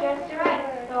 you are dressed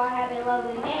right, though I have a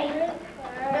lovely name.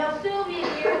 Now, Sylvia,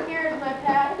 dear, here is my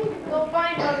pack. Go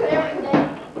find out everything.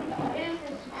 It is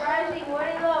surprising what a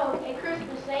load a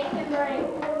Christmas Saint can bring.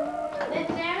 Then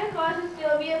Santa Claus and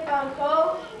Sylvia found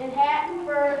coat and hat and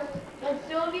furs, and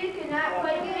Sylvia could not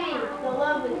quite believe the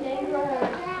lovely things were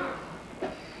hers.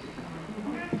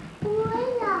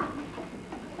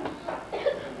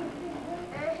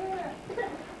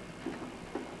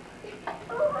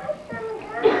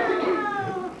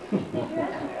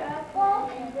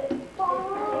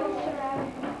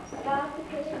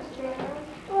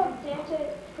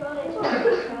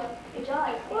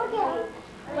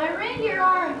 My reindeer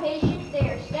are impatient. They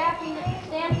are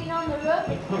stamping on the roof.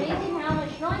 It's amazing how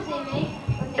much noise they make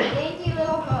with a dainty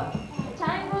little hoof. The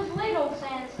time grows late, old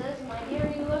Santa says. My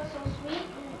dear, you look so sweet.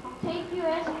 I'll take you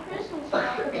as a Christmas gift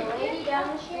for the lady down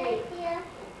the street.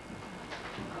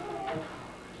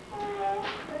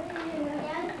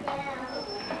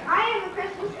 I am a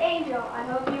Christmas angel. I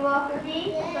hope you welcome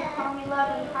me. Some call me love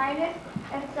and kindness,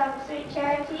 and some sweet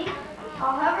charity.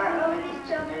 I'll hover over these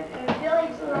children in a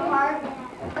village little heart,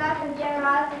 with thoughts of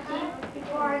generosity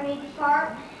before I may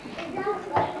depart.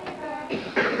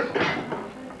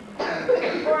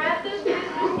 For at this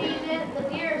Christmas season, the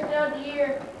dear is still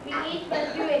dear. We each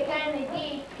must do a kindly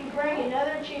deed to bring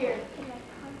another cheer.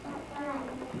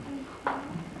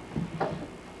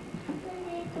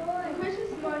 On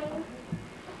Christmas morning,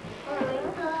 early,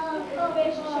 his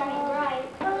face is shining bright.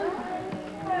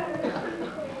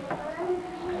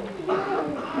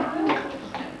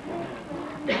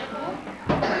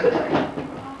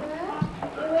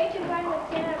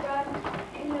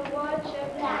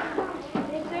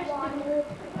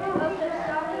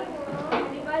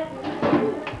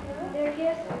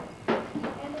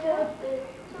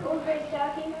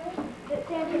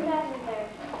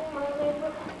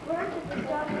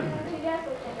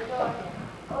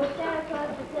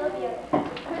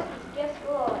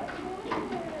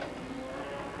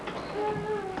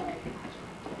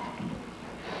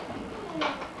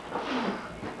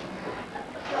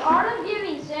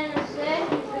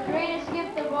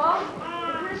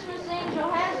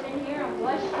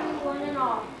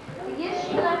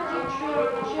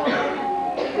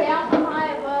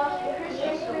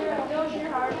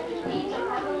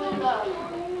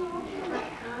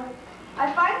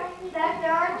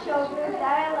 there are children that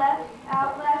I left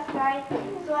out last night,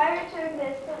 so I returned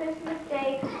this Christmas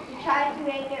Day to try to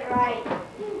make it right.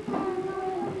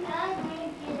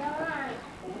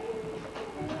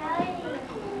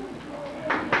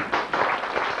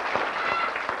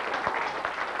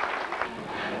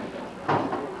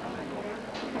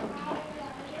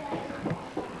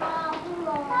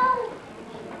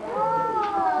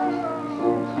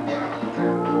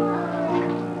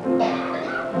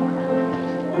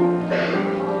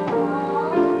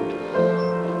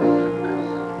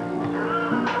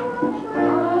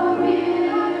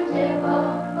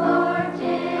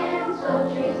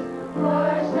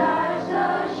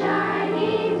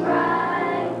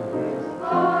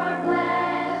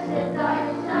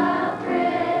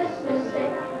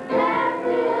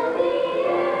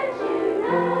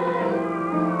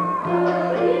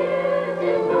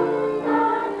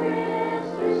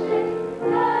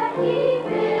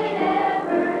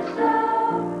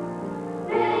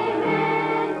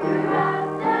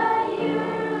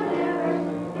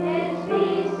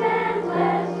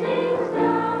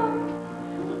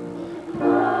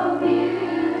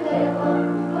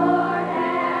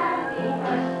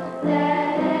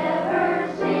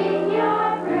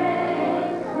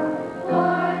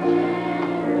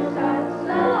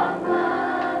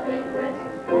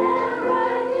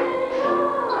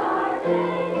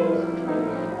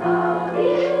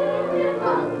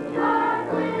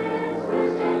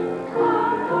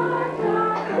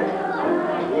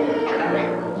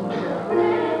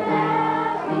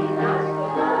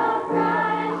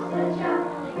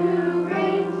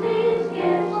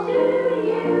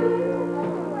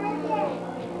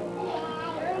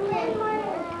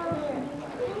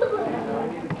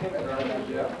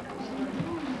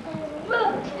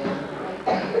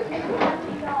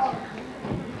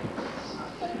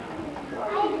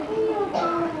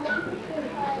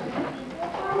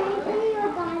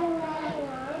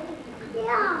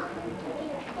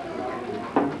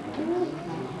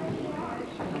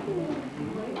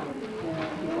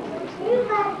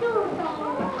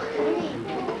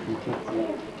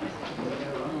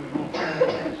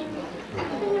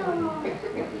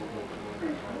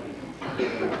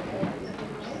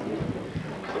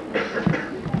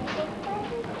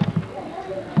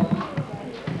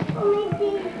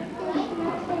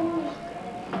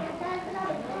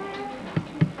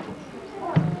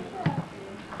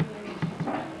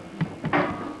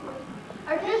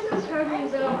 Our Christmas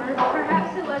program's over.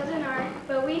 Perhaps it wasn't art,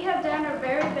 but we have done our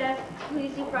very best to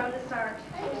please you from the start.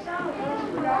 Some of us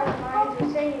forgot our minds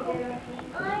or say you did.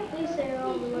 Please say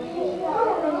all the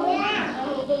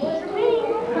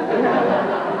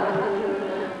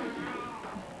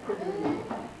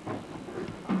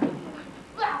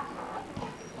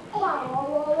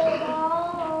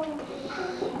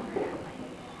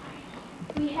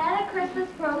We had a Christmas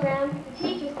program. The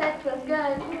teacher said it was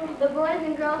good. The boys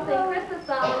and girls sang Christmas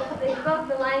songs. They spoke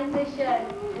the lines they should.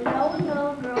 And no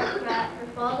little girl forgot her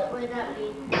fault way that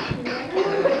be.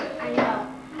 I know.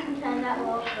 Pretend that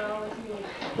little girl was me.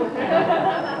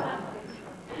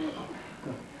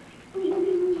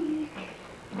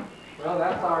 Well,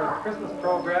 that's our Christmas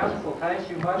program, so thank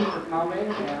you much for coming,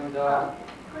 and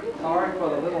sorry for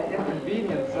the little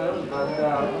inconveniences, but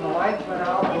when the lights went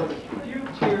out, there was a few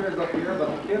cheers up here,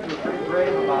 but the kids were pretty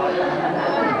brave about it.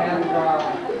 And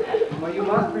well, you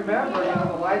must remember,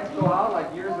 the lights go out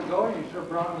like years ago, and you should have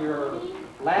brought your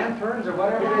lanterns or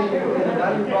whatever they use, and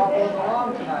none of you brought those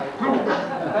along tonight. So,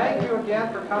 thank you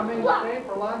again for coming. Stay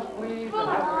for lunch, please, and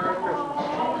have a Merry Christmas.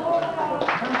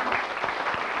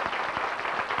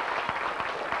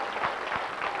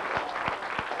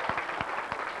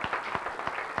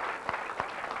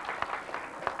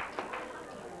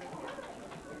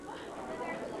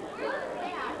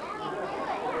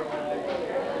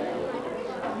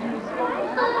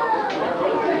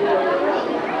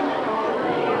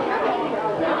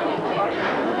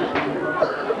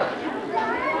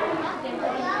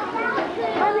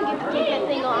 Get that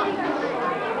thing off.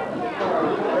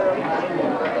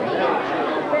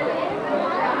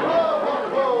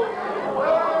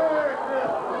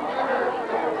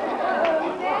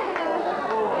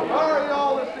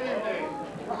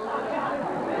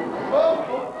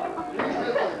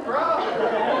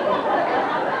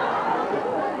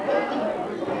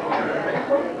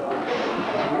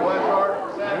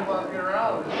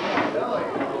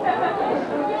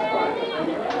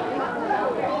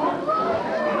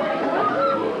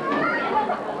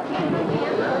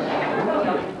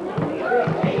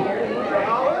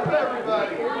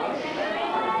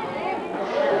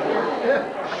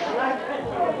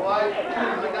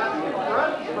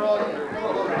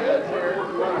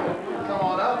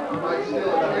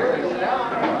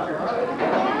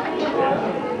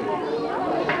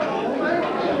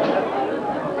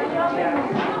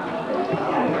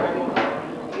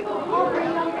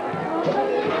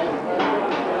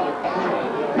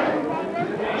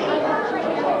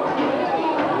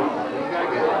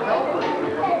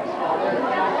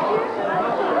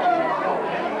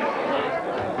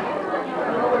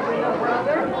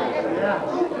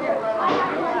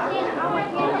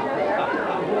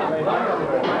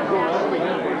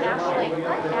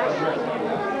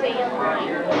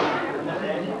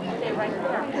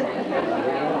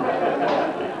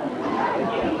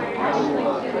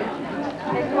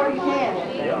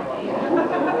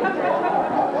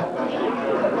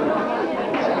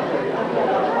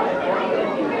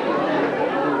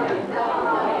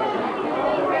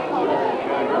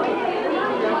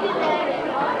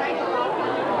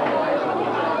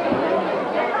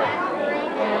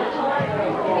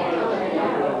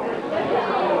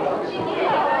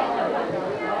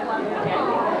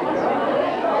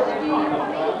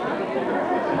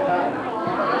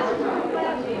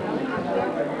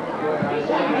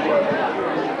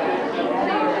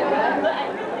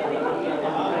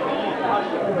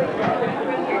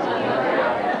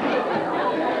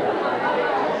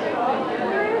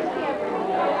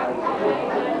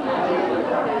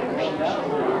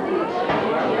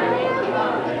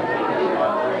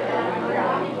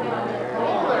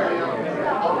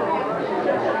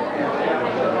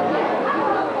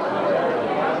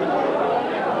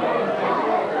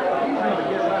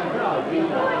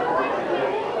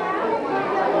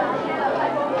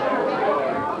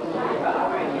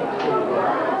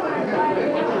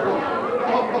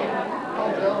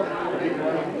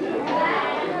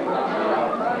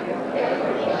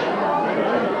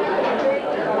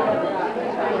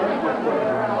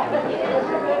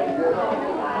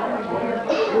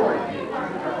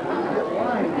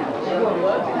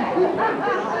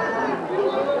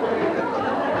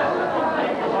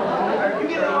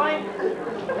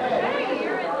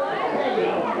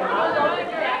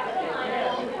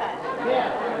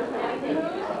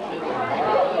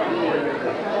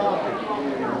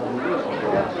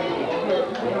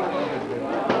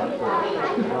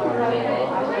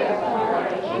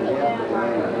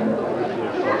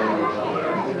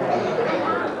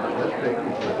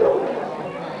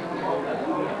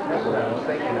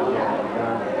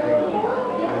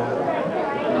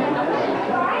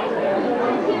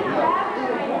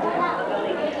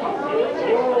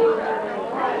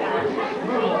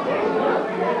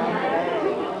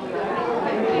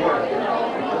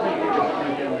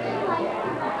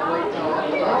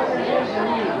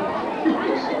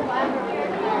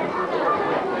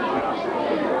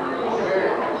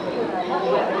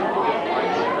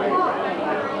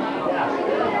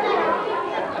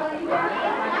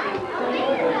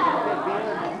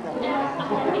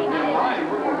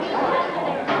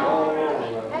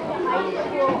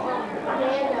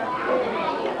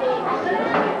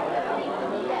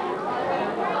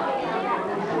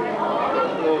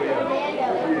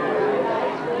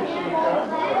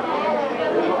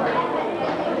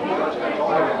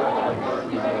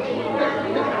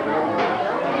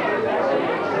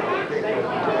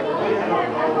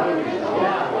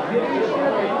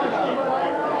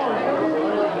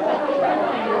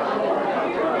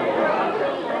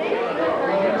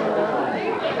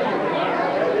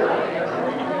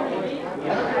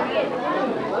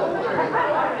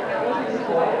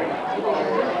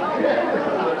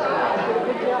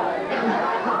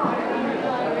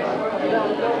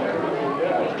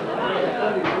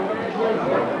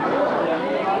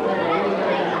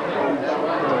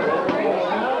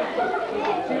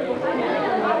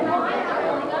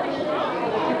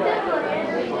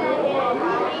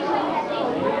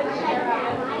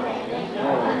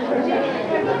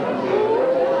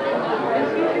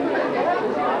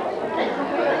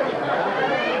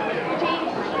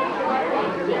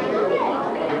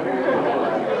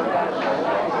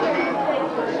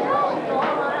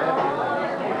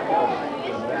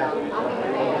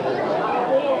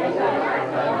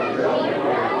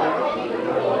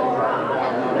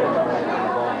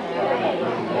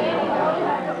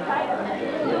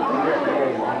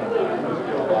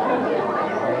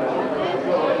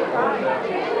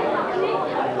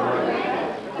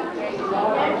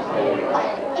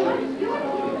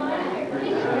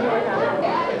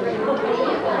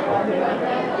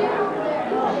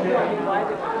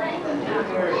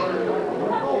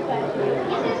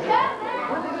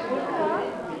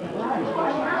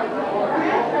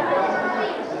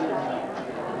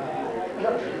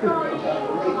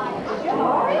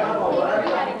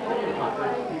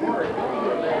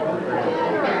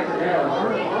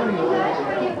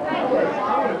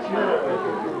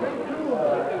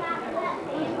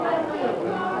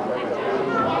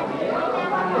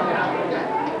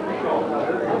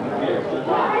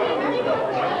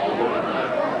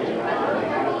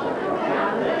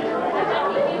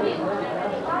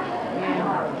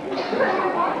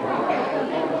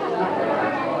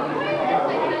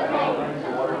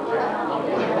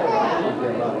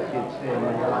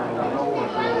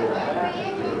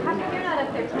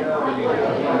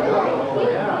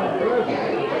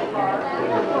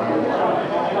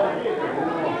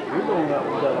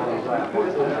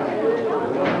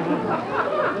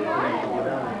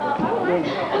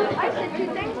 I said two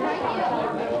things,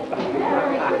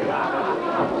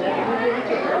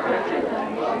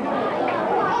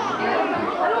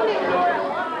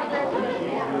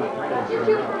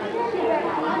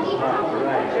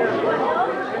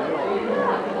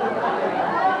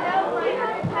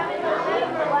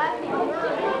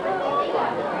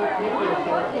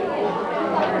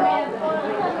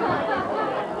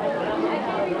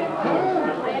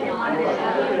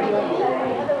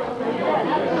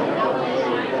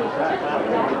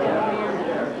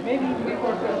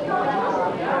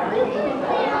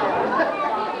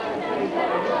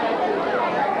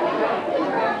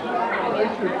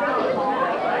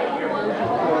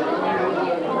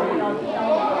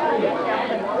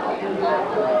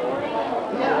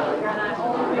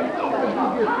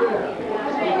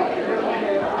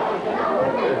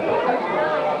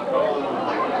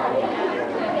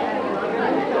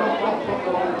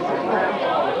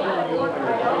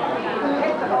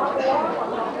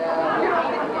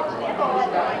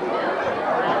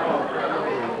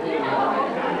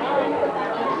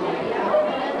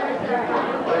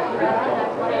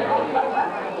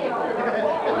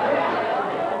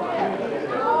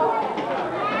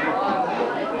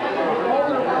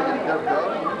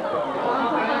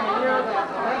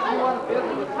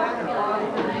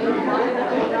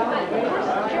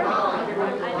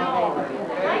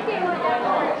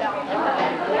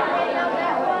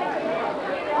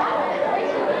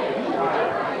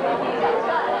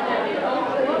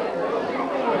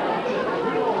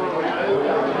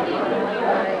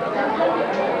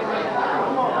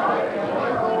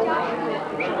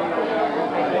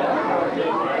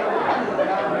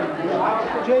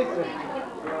 Jason.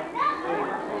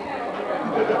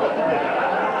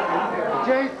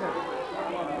 Jason.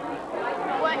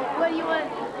 What do you want?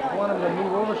 I want him to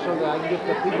move over so that I can get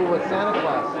the people with Santa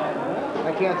Claus.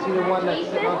 I can't see the one that's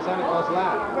sitting on Santa Claus'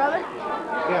 lap. Brother?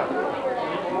 Yeah.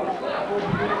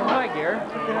 Hi, Gary.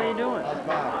 What the hell are you doing? That's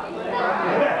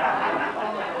Bob.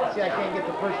 see, I can't get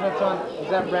the person that's on. Is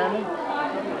that Brandon?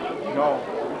 No.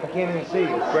 I can't even see.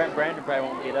 Brandon probably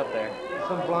won't get up there.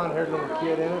 Some blonde-haired little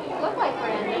kid in it. Look like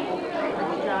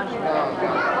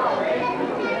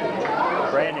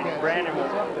Brandon.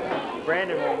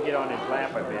 Brandon won't get on his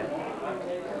lap, I bet.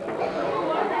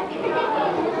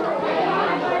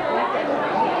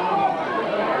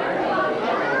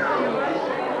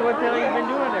 So what the hell you been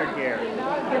doing there, Gary?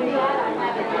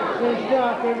 Same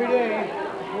stuff every day.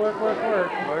 Work, work,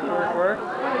 work. Work, work, work.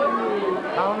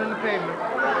 Pounding the pavement.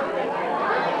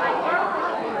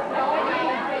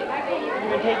 You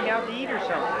been taking out to eat or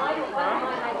something?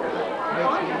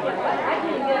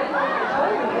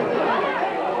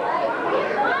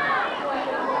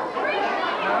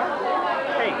 Huh?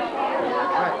 Hey,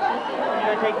 you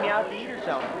gonna take me out to eat or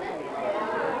something?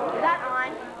 Is that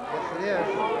on? Yes,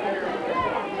 it is.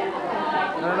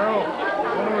 I don't know.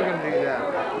 When are we going to do that?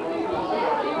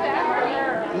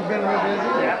 You've been real busy?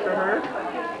 After her?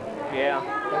 Yeah.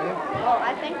 Have you?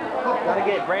 I think Gotta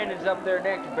get Brandon's up there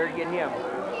next. You better get him.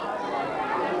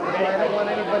 That's why I don't want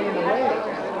anybody in the way.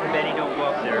 And then he don't go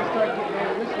up there. Start getting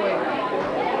over this way.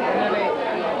 And then they...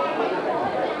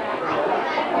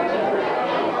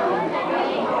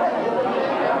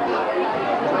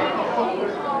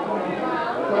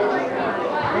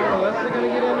 Is Melissa going to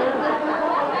get in there?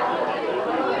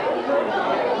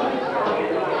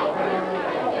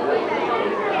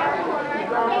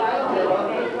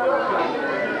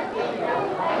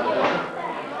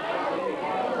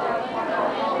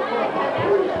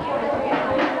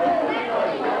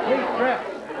 Hey, crap.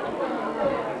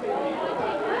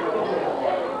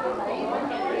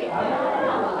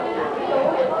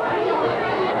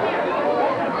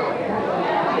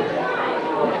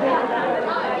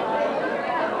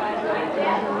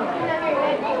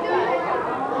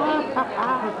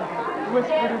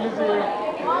 Whispered in his ear. I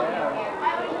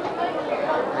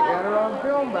got her on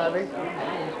film, baby.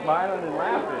 He's smiling and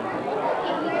laughing.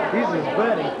 He's his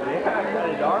buddy. Yeah, I got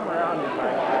his arm around him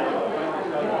like that.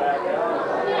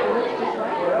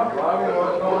 Bobby,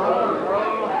 what's going on?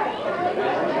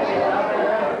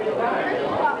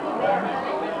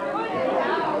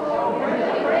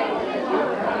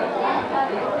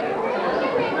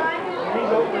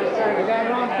 I got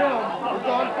it on film. It's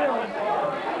on film.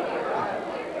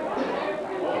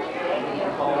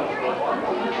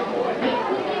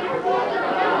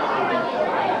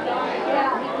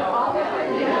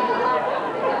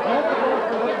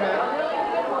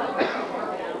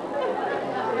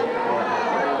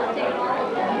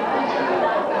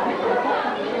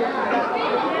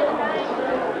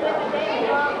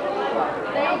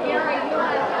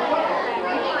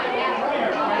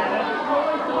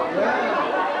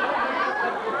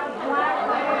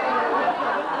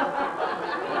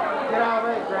 Get all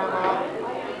right, Grandma.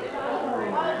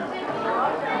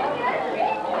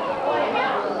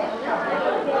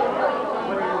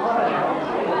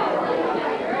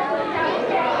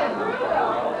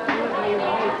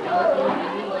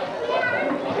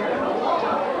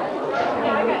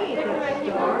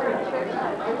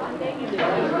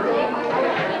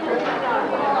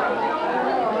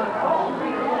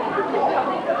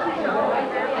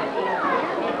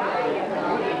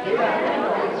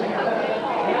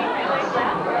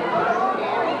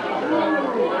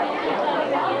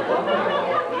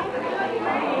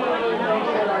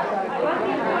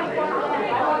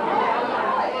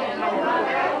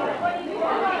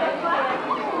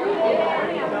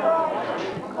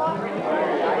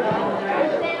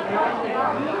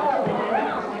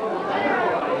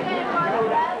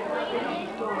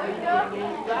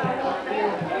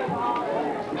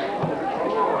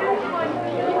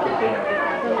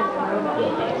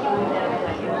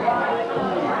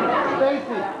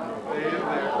 Stacy.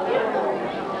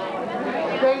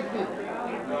 Stacy.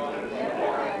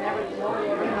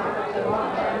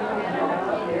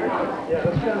 Yeah,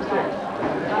 let's go upstairs.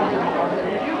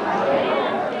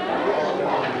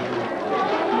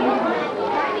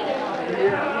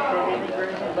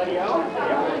 Anybody else?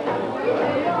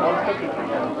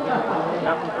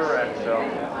 Nothing for Rex, so.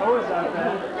 Oh, is that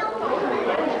bad?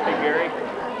 Hey, Gary.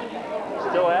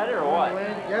 Still at it or what?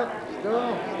 Yep,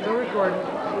 still recording.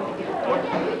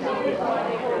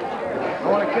 I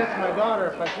want to kiss my daughter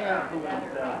if I can.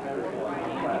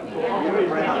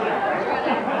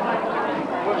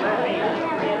 What's that mean?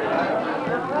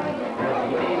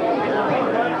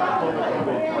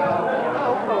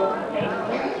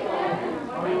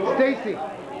 Stacy.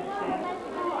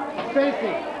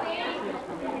 Stacy.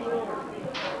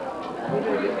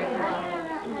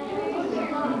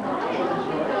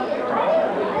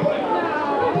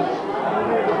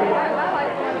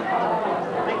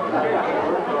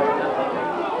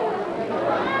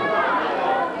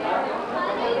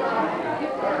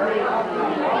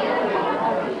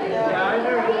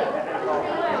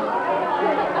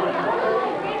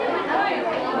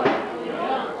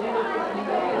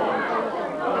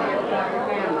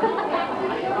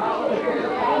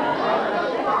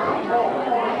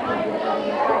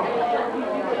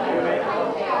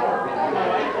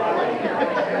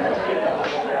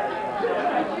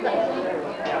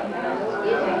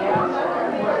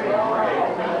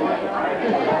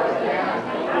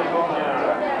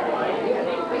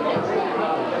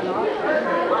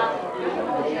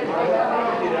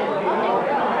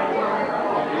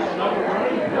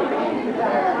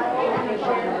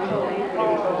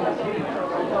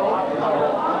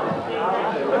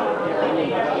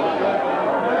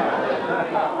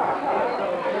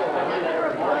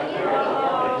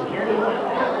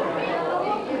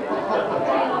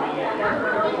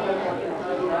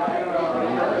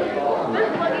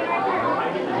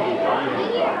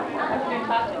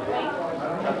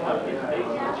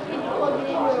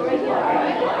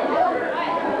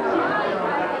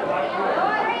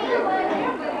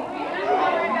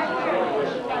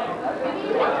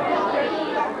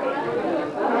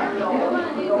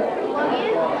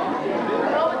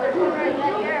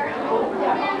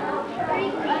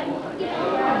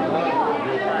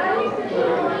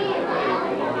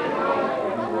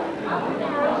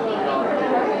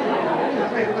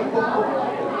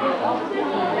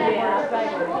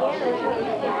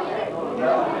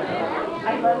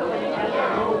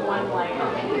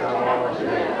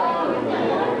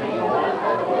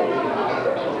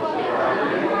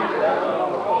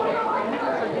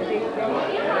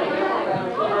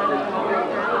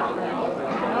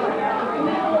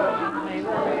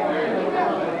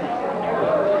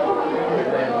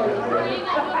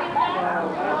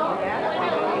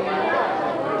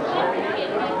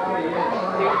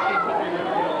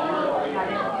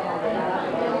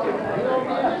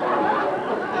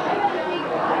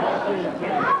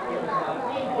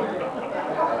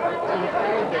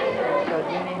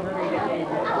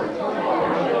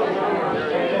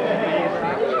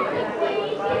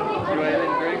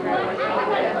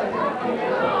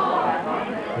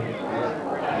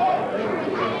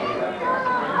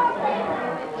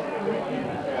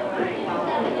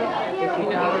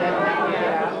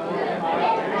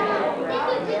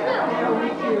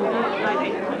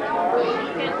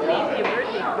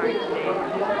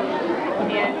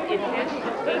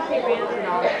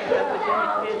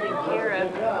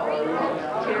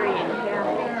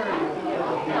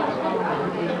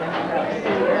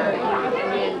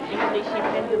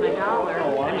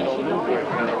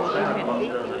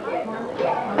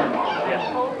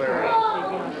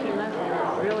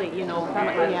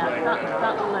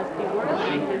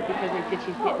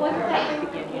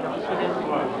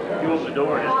 You open the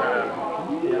door and it's kind of,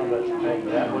 yeah, but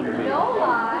that wouldn't be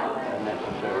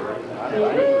unnecessary.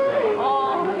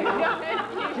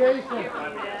 Jason.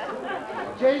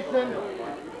 Jason.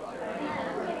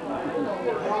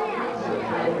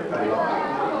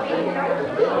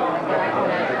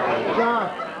 John.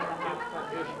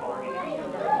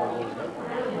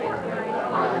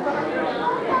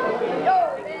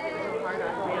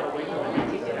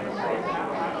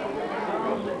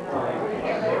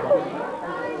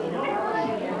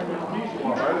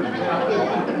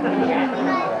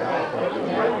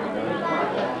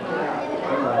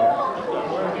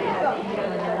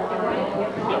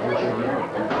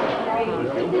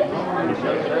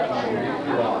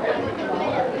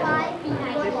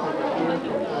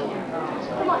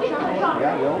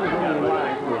 Yeah, the only thing you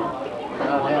like is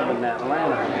not having that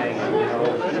lantern hanging, you know.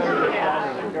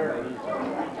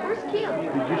 Where's Kim?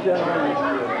 Did you send her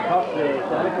talk to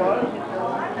Santa Claus?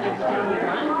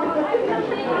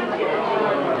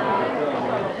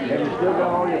 Have you still got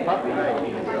all your puppies?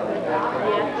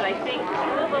 Yes, but I think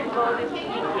two of them go this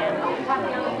weekend.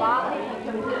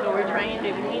 So we're trying to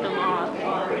clean them off.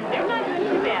 They're not doing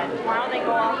too bad. Tomorrow they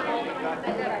go off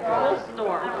full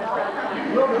store. Come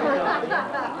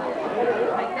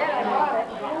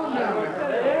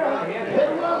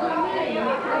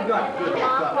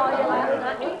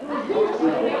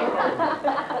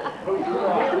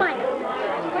on.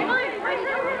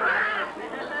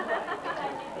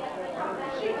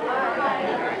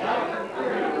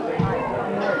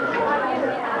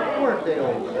 Weren't they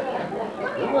old?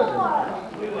 It wasn't.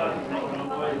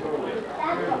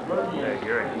 Yeah,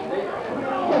 Gary. You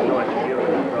know what the deal is?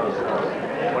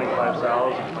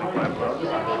 25,000, 25 bucks.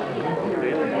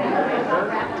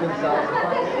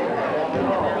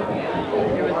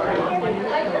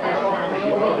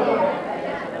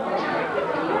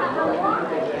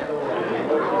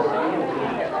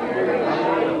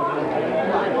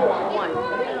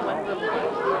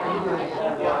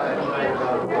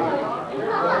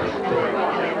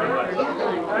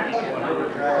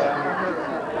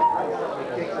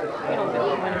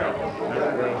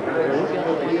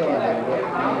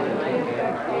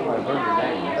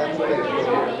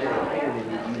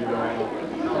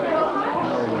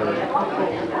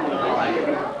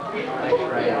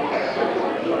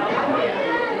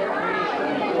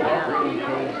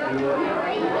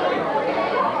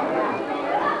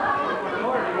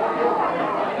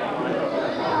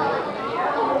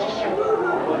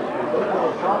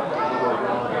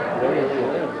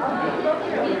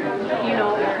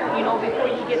 You know, before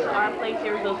you get to our place,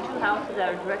 there's those two houses that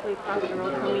are directly across the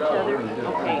road from each other.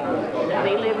 Okay,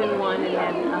 they live in one, and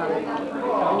then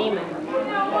Neiman.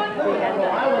 They had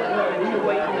two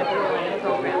boys and a girl in the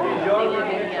program. They live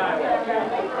in the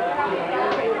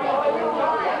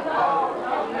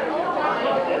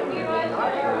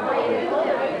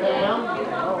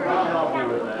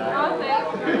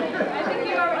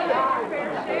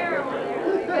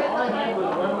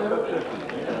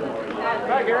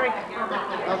Bye, Gary.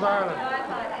 How's Ireland?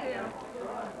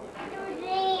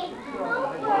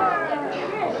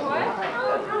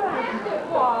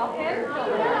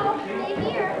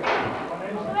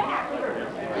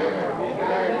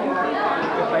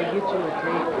 If I get you a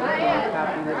tape, can you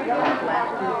copy this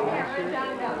last year's?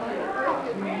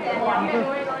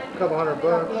 $200.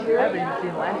 I haven't even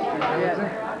seen last year's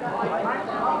yet.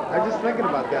 I was just thinking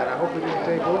about that. I hope we didn't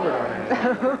take over on it.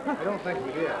 I don't think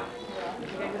we did.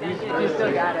 You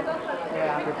still got it.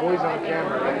 Yeah. The boy's on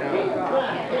camera right now.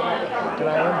 And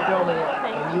I am filming it.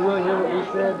 And you will hear what we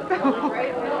said.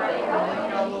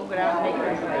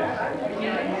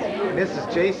 And this is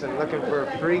Jason looking for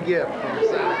a free gift from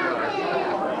Santa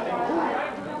Claus.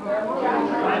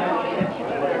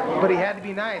 But he had to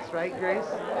be nice, right, Grace?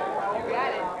 You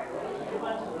got it.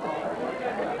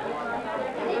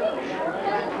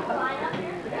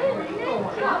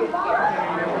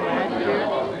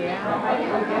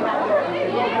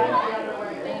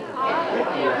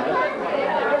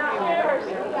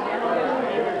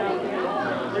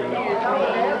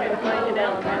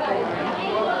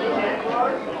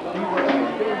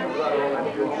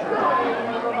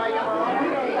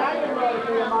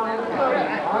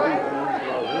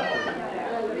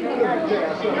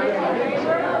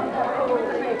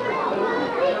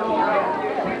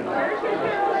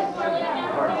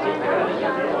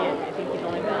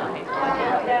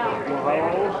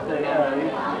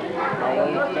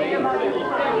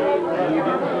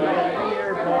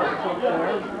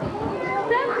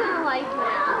 Sam's gonna like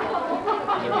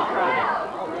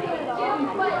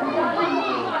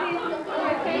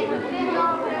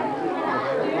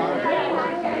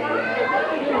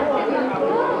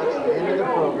That's the end of the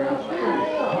program.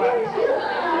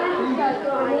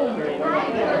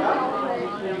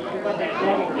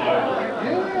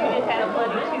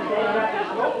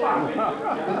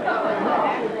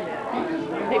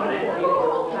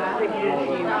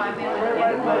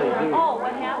 Oh,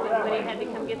 what happened when he had to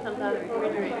come get something out of the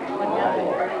refrigerator? What happened?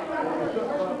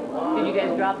 Did you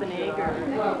guys drop an egg or?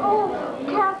 Oh,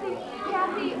 Kathy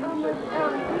was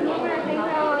moving her things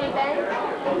around on the bench,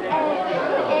 and the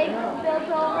egg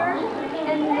spilled over,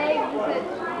 and the egg said,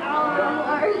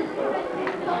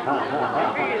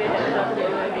 I figured it had something to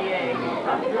do with the egg.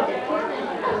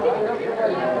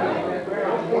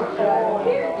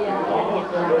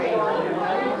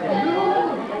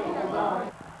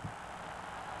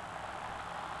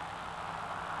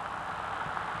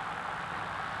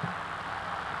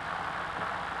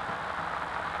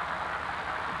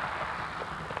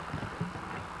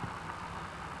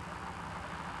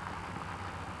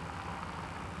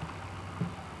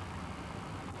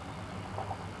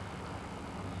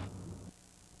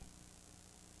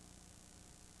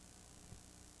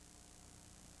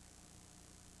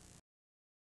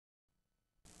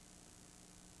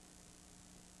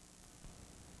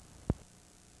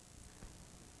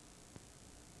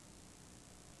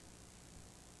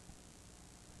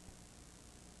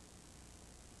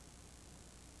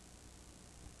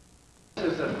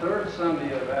 This is the third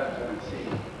Sunday of Advent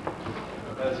season,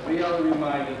 as we are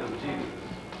reminded of Jesus,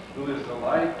 who is the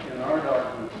light in our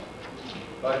darkness.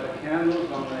 By the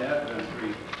candles on the Advent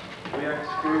tree, we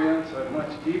experience a much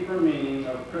deeper meaning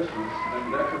of Christmas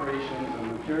than decorations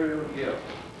and material gifts.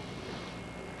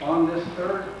 On this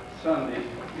third Sunday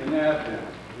in Advent,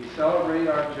 we celebrate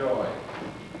our joy.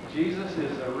 Jesus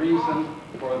is the reason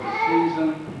for the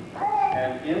season,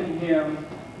 and in him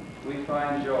we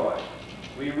find joy.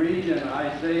 We read in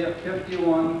Isaiah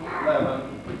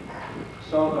 51:11,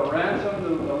 "So the ransomed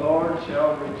of the Lord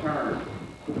shall return,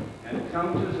 and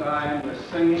come to Zion with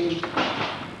singing.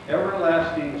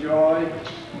 Everlasting joy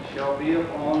shall be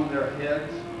upon their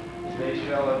heads. They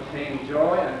shall obtain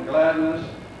joy and gladness,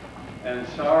 and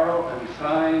sorrow and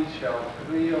sighing shall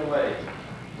flee away."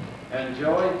 And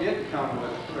joy did come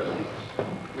with Christmas.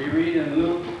 We read in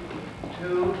Luke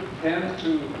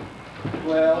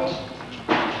 2:10-12,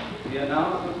 the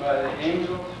announcement by the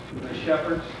angels to the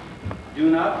shepherds, "Do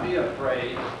not be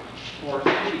afraid, for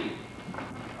see,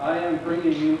 I am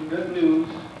bringing you good news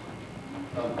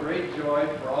of great joy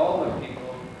for all the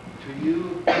people. To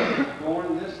you is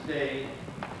born this day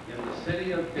in the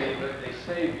city of David a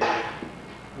Savior,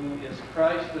 who is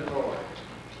Christ the Lord.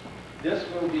 This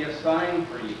will be a sign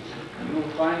for you. You will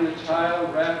find the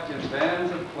child wrapped in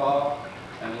bands of cloth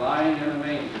and lying in a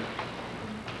manger."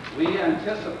 We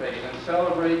anticipate and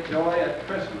celebrate joy at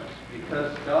Christmas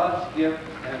because God's gift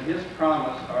and his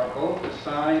promise are both a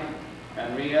sign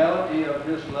and reality of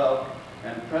his love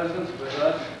and presence with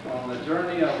us on the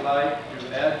journey of life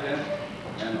through Advent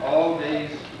and all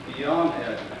days beyond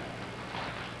Advent.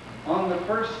 On the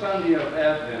first Sunday of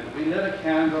Advent, we lit a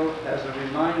candle as a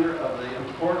reminder of the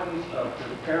importance of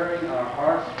preparing our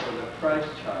hearts for the Christ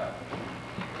child.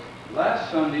 Last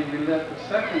Sunday, we lit the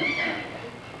second candle,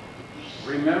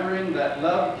 remembering that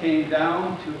love came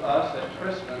down to us at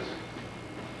Christmas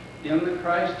in the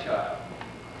Christ child.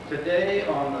 Today,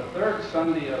 on the third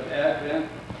Sunday of Advent,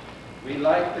 we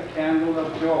light the candle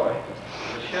of joy.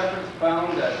 The shepherds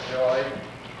found that joy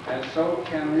and so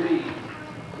can we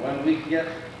when we get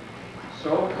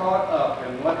so caught up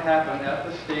in what happened at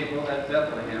the stable at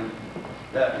Bethlehem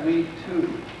that we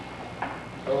too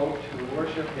go to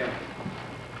worship him.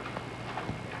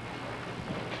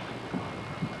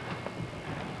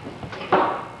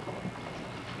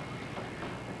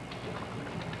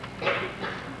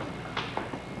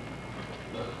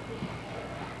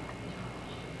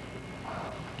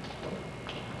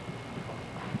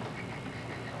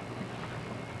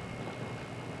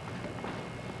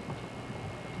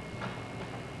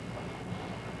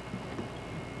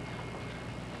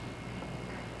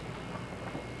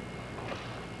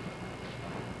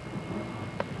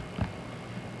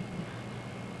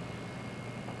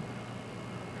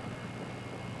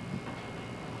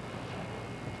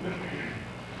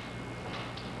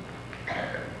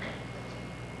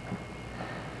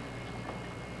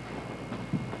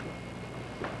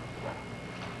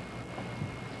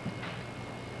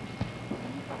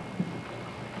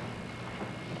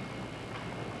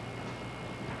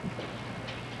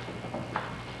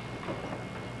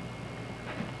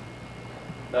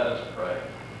 Let us pray.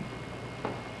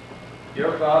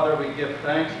 Dear Father, we give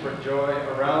thanks for joy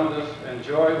around us and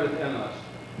joy within us.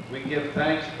 We give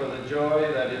thanks for the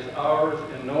joy that is ours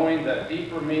in knowing that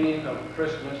deeper meaning of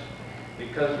Christmas,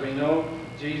 because we know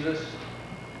Jesus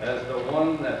as the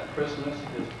one that Christmas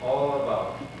is all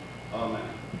about. Amen.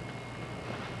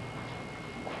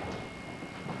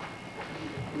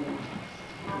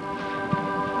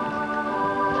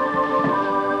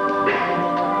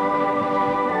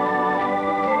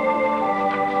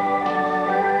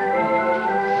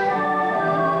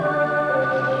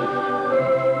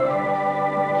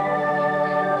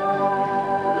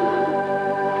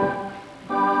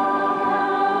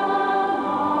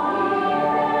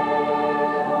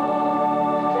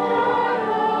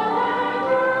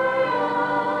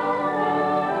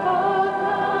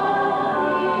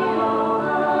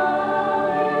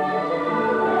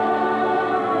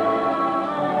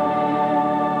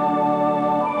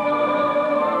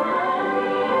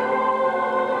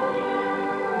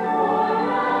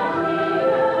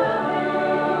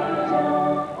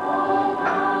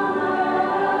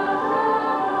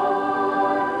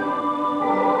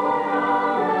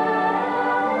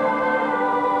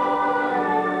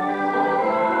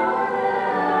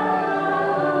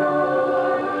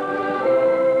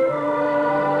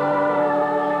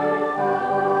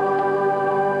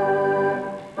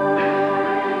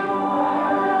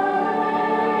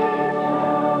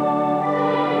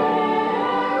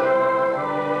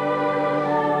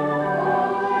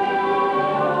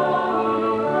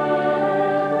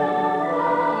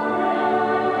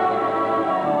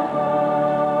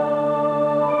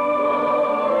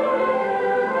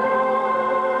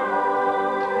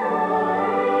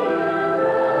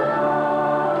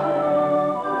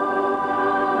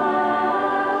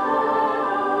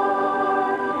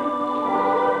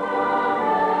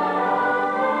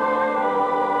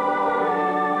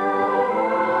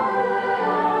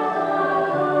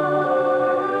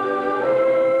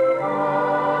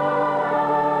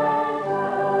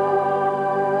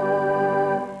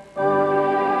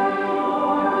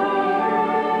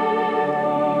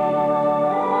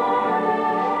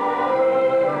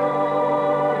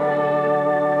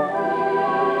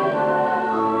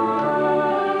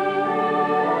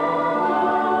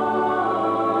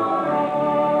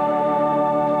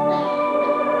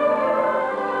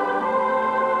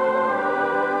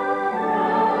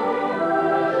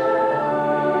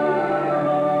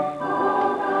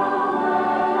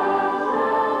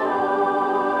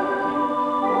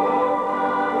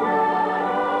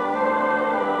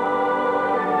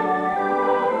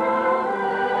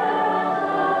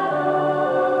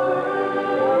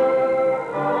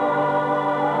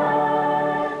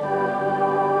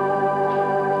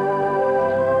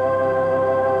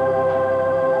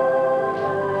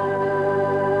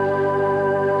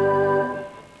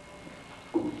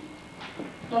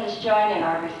 Let us join in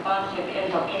our responsive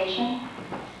invocation.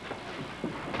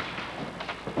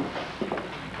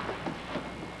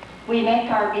 We make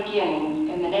our beginning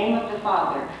in the name of the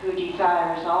Father, who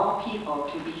desires all people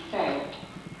to be saved.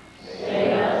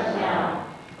 Save us now.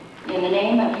 In the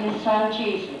name of his Son,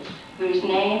 Jesus, whose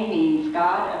name means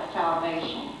God of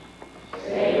salvation.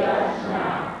 Save us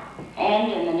now.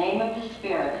 And in the name of the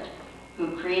Spirit,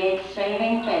 who creates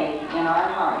saving faith in our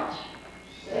hearts.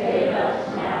 Save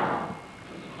us now.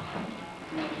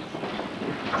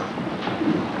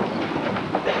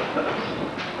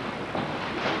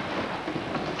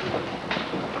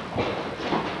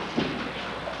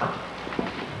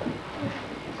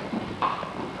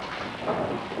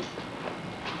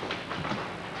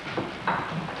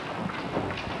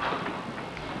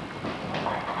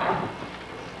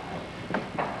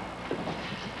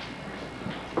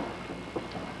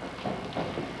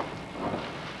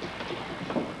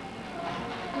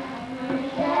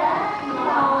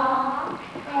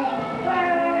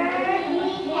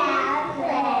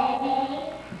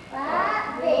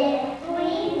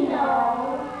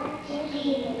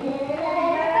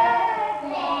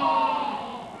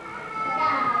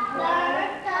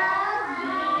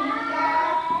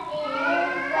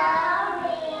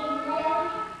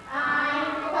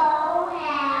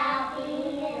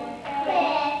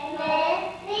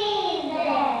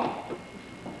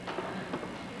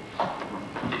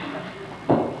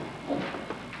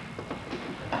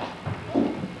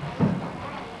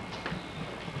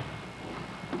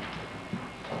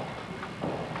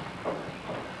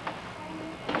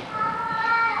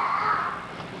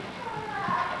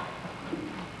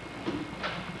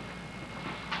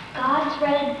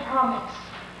 read promise.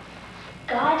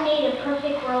 God made a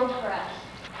perfect world for us.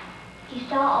 He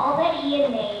saw all that he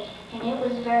had made, and it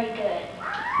was very good.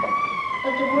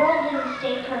 But the world didn't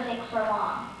stay perfect for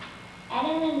long.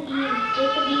 Adam and Eve's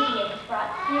disobedience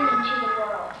brought sin into the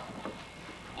world,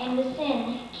 and with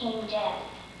sin came death.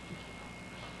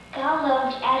 God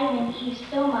loved Adam and Eve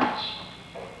so much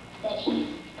that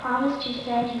he promised to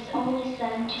send his only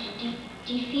son to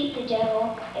defeat the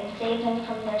devil and save them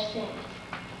from their sins.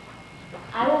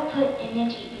 I will put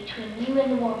enmity between you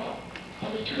and the woman,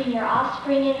 and between your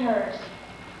offspring and hers.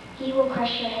 He will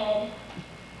crush your head,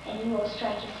 and you will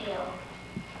strike his heel.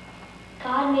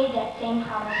 God made that same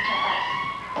promise to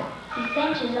us. He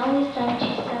sent his only son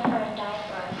to suffer and die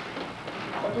for us.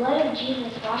 The blood of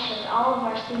Jesus washes all of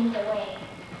our sins away.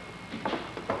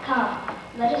 Come,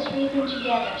 let us reason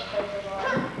together, says the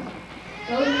Lord.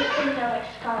 Though your sins are like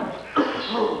scarlet, they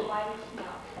shall be white as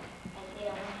snow, as they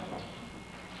are repented.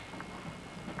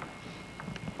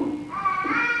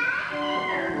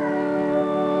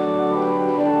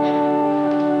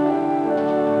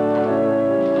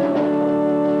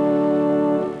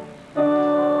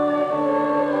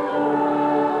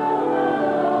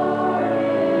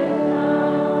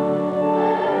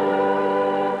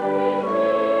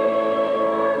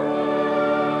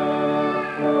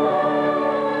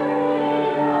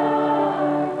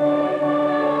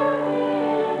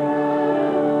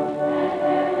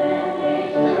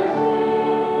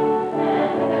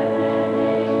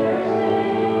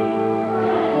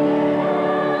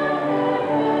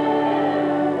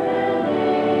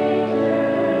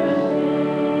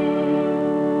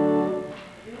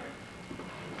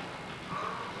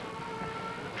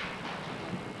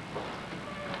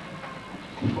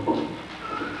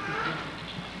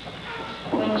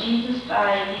 When Jesus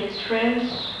died, his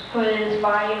friends put his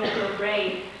body into a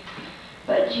grave,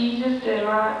 but Jesus did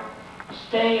not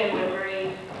stay in the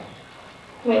grave.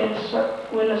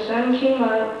 When the sun came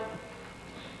up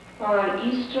on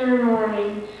Easter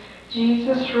morning,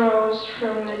 Jesus rose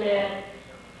from the dead.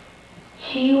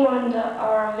 He won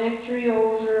our victory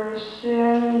over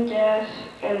sin, death,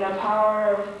 and the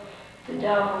power of the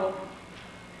devil.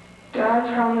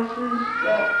 God promises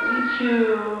that we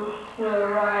too will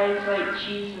rise like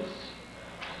Jesus.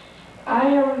 I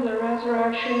am the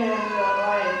resurrection and the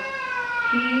life.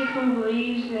 He who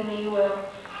believes in me will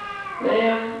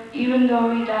live even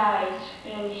though he dies,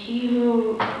 and he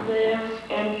who lives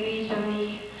and believes in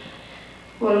me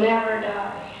will never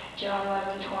die. John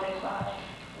 11:25.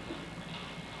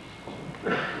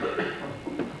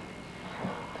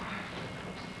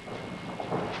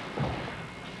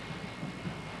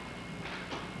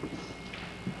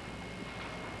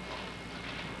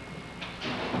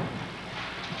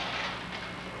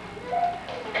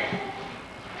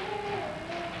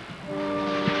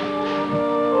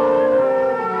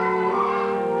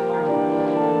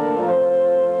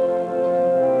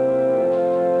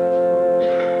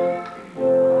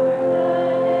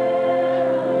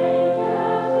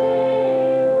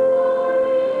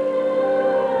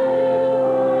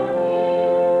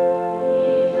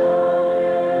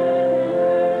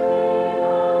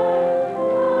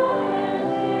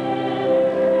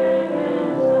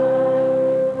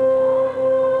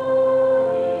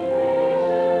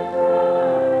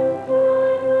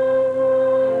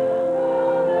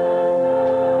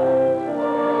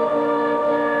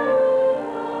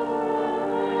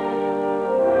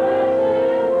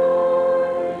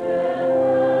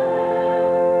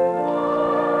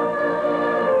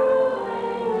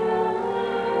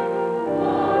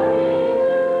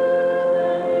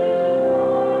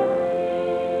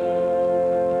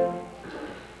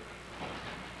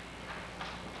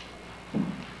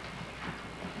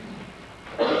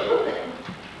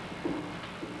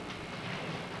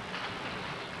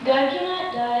 God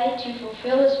cannot die to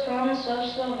fulfill his promise of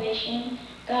salvation.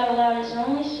 God allowed his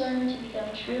only Son to become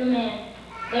true man.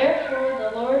 Therefore,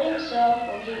 the Lord himself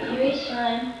will give you a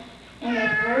son, and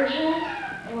the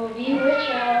virgin will be with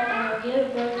child and will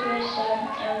give birth to a son,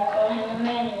 and will call him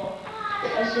Emmanuel.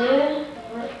 Isaiah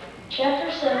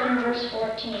chapter 7, verse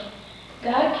 14.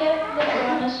 God kept the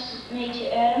promise made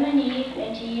to Adam and Eve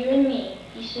and to you and me.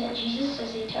 He sent Jesus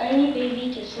as a tiny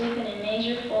baby to sleep in a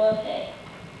manger full of hay.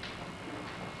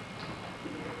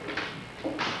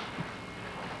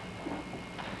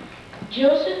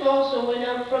 Joseph also went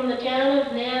up from the town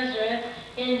of Nazareth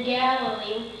in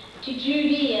Galilee to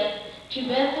Judea, to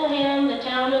Bethlehem, the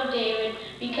town of David,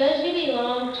 because he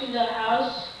belonged to the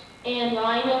house and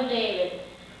line of David.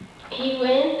 He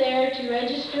went there to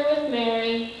register with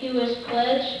Mary, who was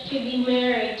pledged to be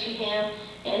married to him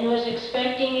and was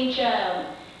expecting a child.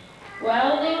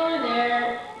 While they were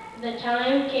there, the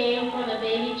time came for the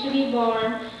baby to be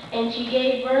born, and she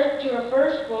gave birth to her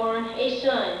firstborn, a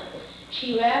son.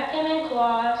 She wrapped him in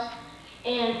cloths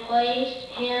and placed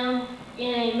him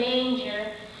in a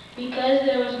manger because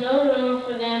there was no room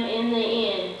for them in the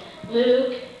inn.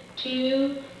 Luke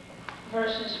 2,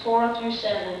 verses 4 through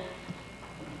 7.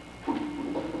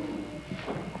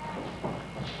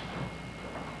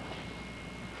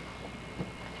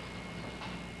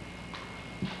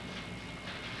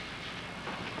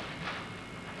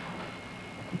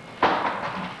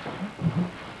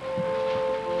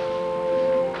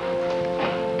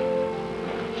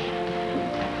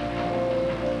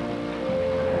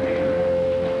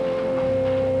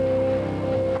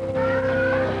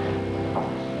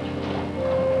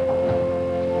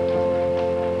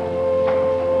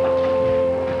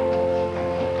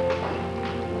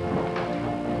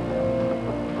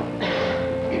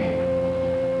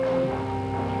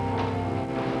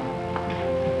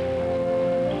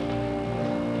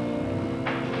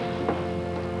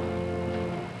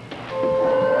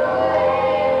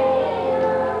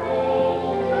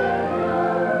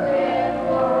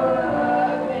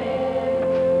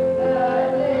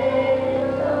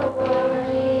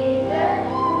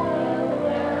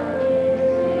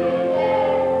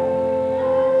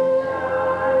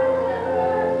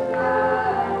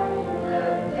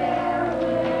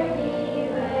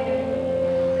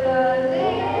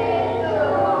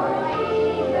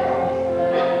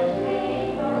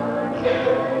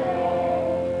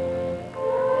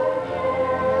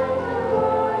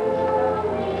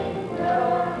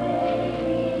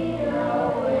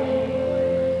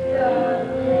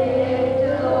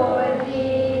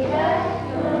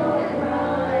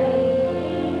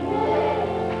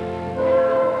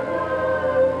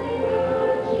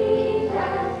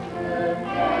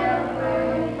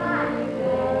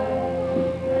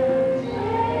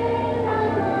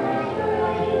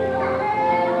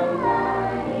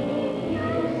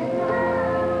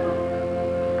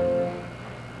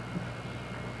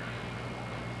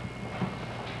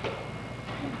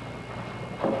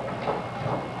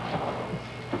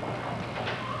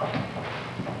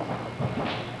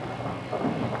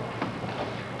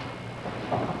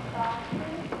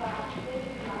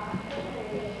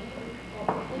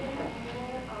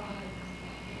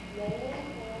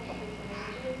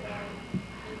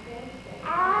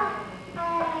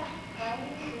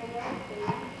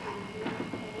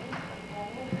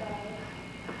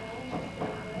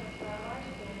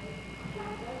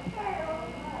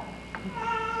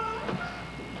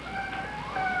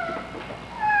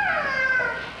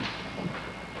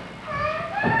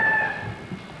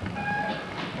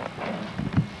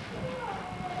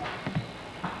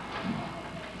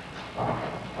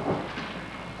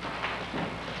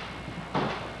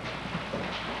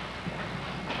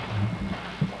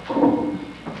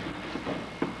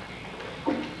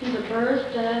 The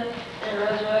birth, death, and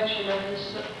resurrection of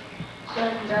His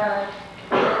Son God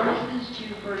promises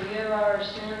to forgive our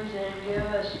sins and give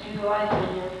us new life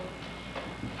in Him.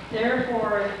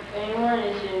 Therefore, if anyone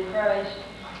is in Christ,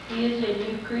 he is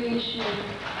a new creation.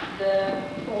 The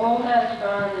old has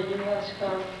gone, the new has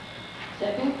come.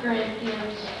 2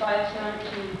 Corinthians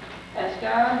 5:17. As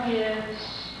God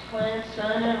gives plants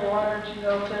sun and water to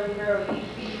help them grow, He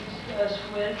feeds us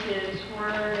with His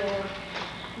Word and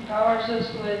empowers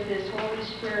us with His Holy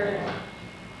Spirit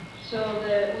so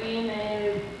that we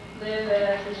may live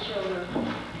as His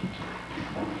children.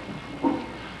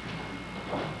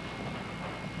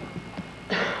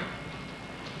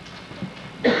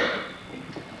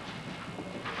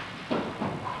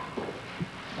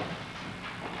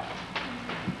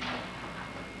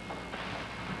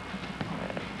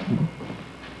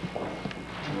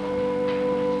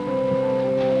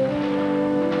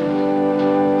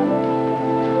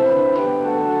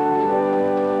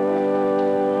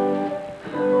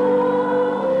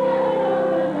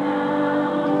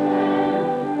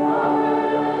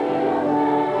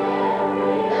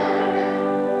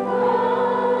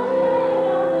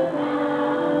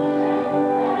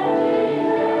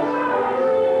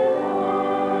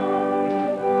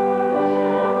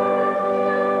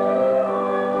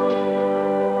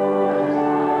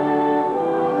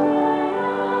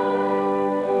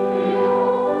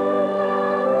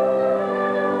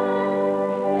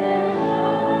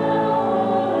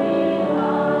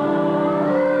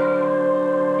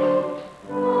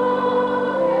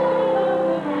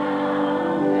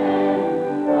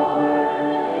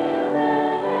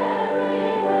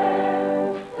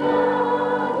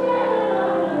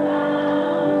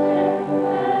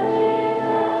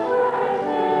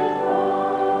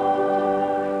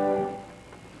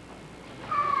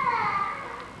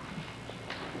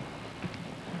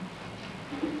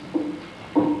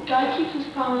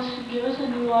 promised to give us a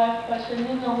new life by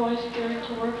sending the Holy Spirit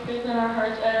to work faith in our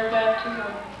hearts at our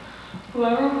baptism.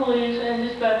 Whoever believes and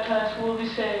is baptized will be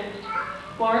saved.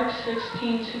 Mark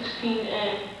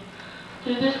 16:16a.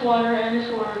 Through this water and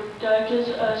his word, God gives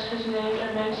us his name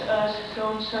and makes us his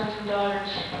own sons and daughters.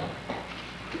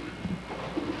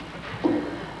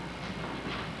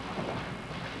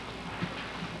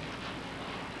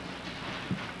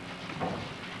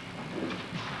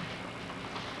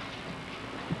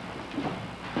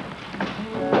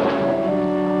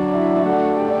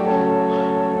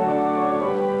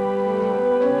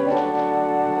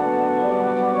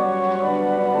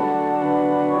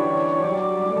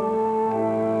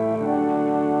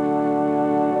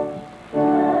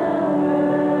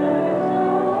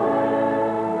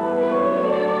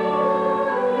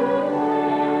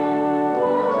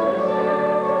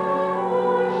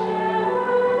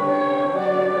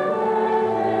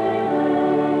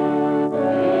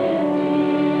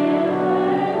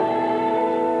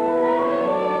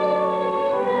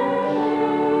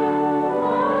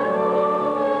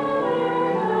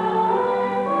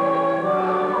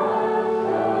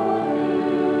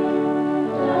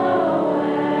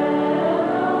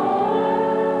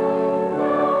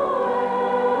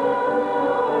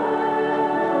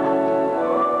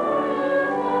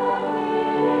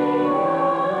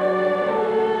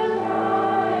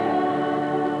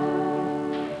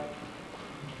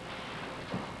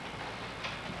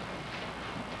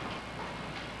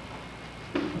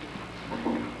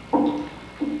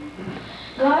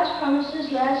 God's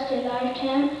promises last a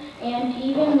lifetime and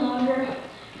even longer.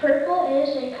 Purple is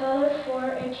a color for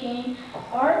a king.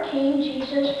 Our King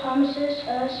Jesus promises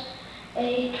us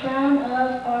a crown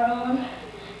of our own.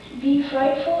 Be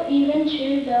frightful even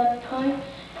to the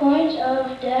point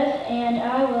of death, and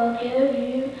I will give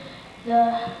you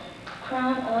the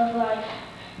crown of life.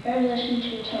 Revelation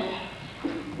 2:10.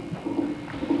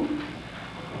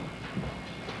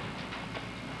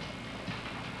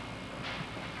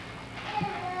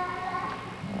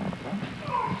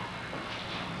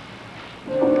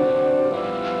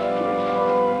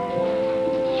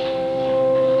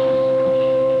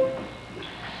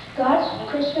 God's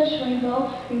Christmas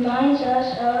rainbow reminds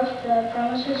us of the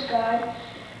promises God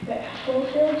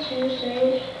fulfilled to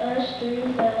save us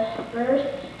through the birth,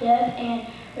 death, and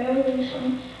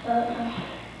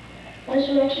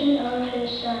resurrection of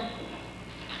his Son.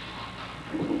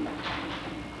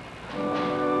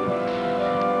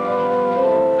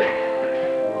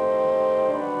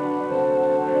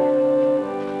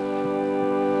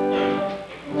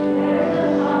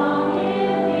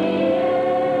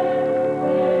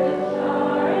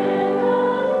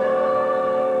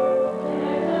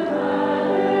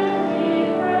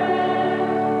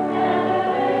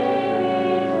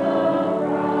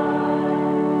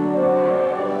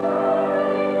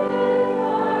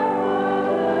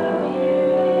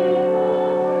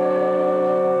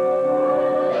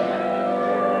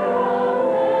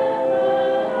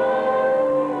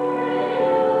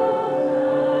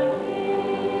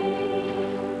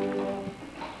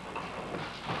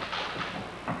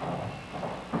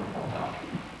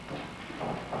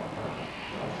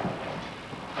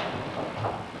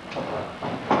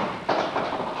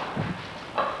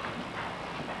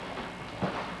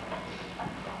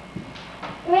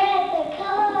 Red, the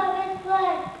color of his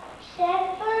blood,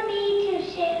 shed for me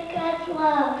to share God's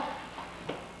love.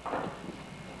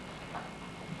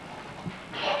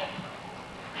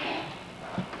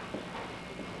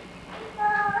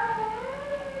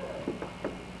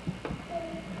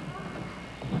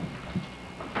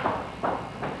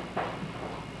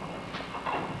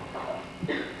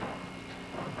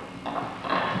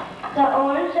 The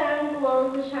orange sun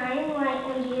glows the shining light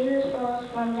when Jesus rose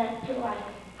from death to life.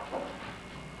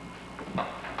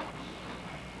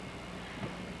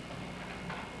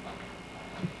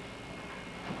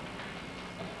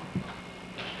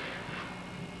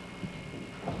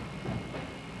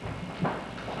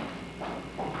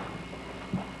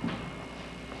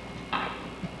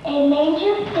 A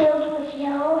manger filled with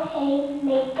yellow hay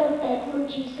made the bed where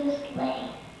Jesus lay.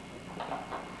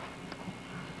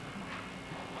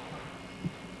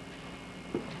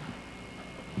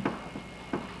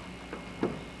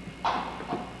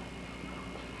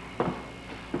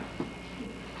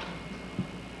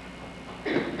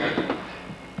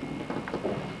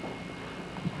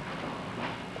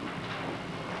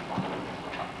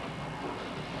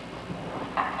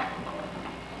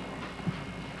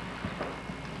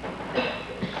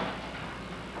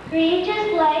 Green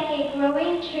just like a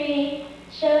growing tree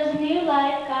shows new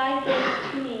life God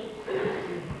gives to me.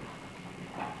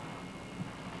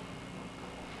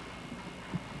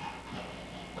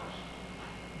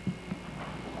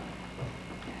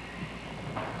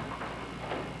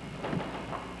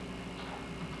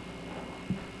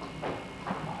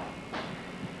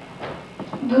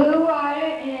 Blue water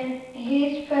and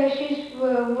his precious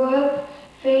word,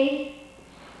 faith,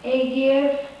 a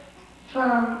gift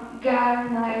from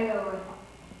God my Lord.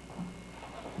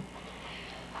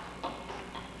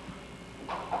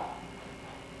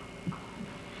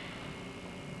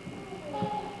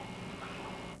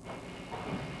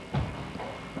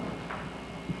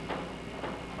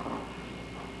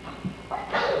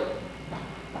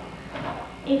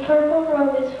 A purple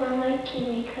robe is for my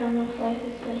king, a crown of life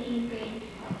is what he brings.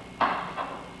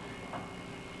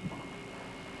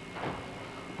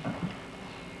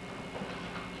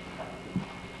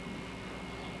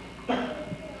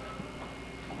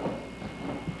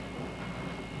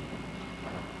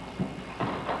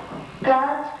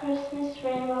 God's Christmas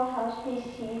rainbow helps me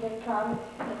see the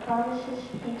promises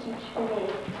he keeps for me.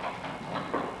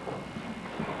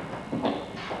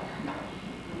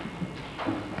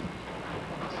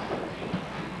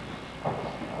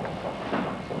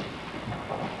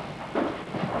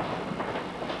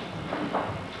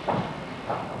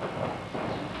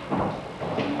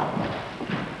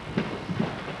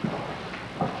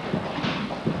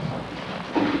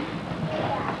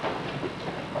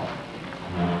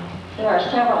 There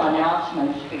are several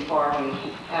announcements before we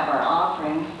have our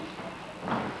offering.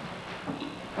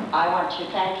 I want to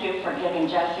thank you for giving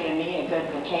Jesse and me a good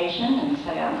vacation and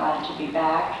say I'm glad to be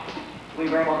back. We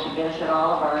were able to visit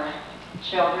all of our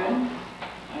children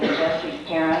and Jesse's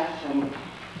parents and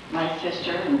my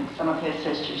sister and some of his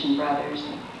sisters and brothers.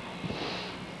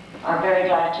 Are very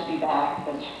glad to be back,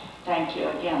 but thank you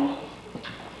again.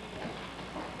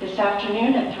 This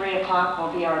afternoon at 3 o'clock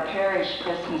will be our parish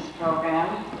Christmas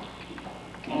program.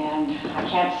 And I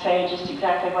can't say just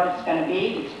exactly what it's going to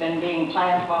be. It's been being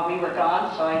planned while we were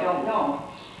gone, so I don't know.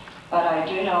 But I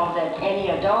do know that any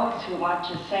adults who want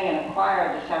to sing in a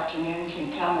choir this afternoon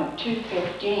can come at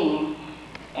 2:15,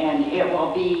 and it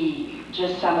will be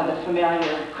just some of the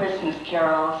familiar Christmas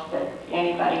carols that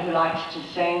anybody who likes to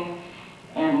sing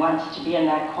and wants to be in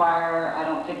that choir. I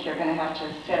don't think you're going to have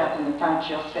to sit up in the front.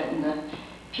 You'll sit in the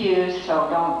pews, so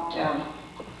don't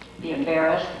be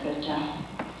embarrassed. But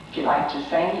if you like to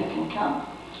sing, you can come.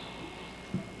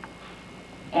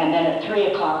 And then at 3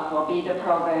 o'clock will be the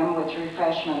program with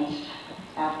refreshments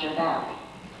after that.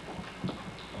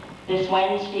 This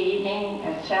Wednesday evening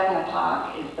at 7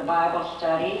 o'clock is the Bible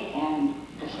study, and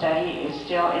the study is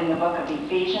still in the book of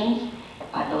Ephesians.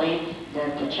 I believe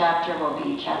that the chapter will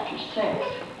be chapter 6.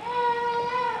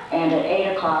 And at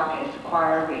 8 o'clock is the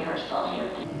choir rehearsal here.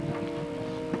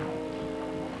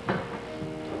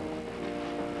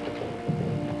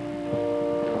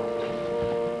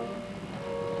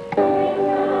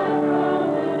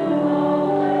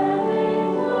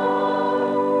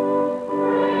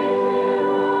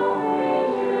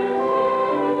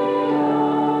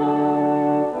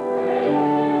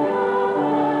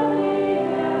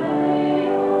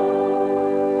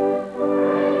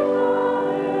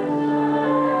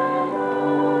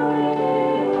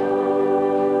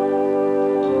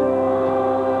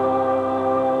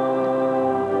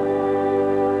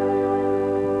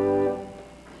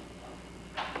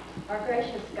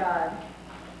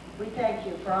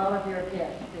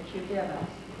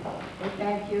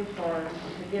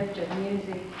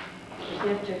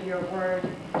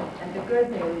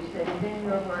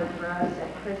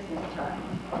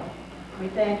 We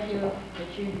thank you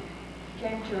that you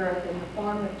came to earth in the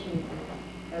form of Jesus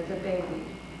as a baby,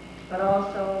 but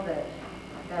also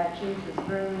that Jesus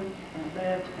grew and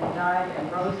lived and died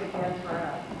and rose again for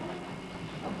us.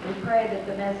 We pray that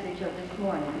the message of this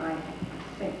morning might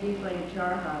sink deeply into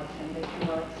our hearts and that you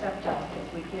will accept us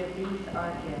as we give these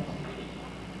our gifts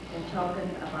in token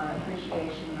of our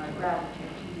appreciation and our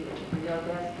gratitude to you for your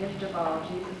best gift of all,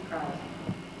 Jesus Christ,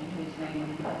 in whose name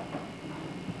we pray.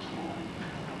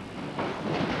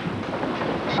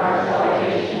 Our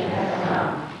salvation has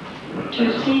come.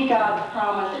 To see God's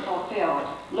promise fulfilled,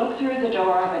 look through the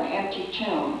door of an empty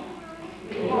tomb.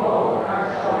 Behold,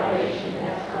 our salvation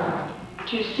has come.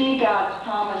 To see God's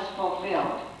promise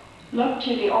fulfilled, look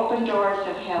to the open doors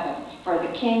of heaven for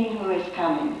the King who is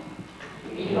coming.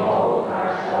 Behold,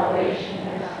 our salvation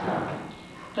has come.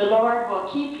 The Lord will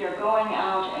keep your going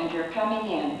out and your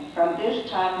coming in from this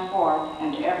time forth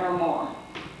and evermore.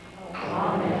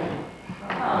 Amen.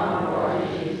 Come, Lord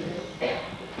Jesus.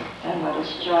 And let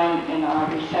us join in our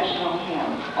recessional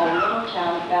hymn, O Little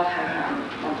Town of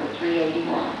Bethlehem, number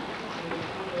 381.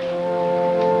 Thank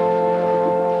you.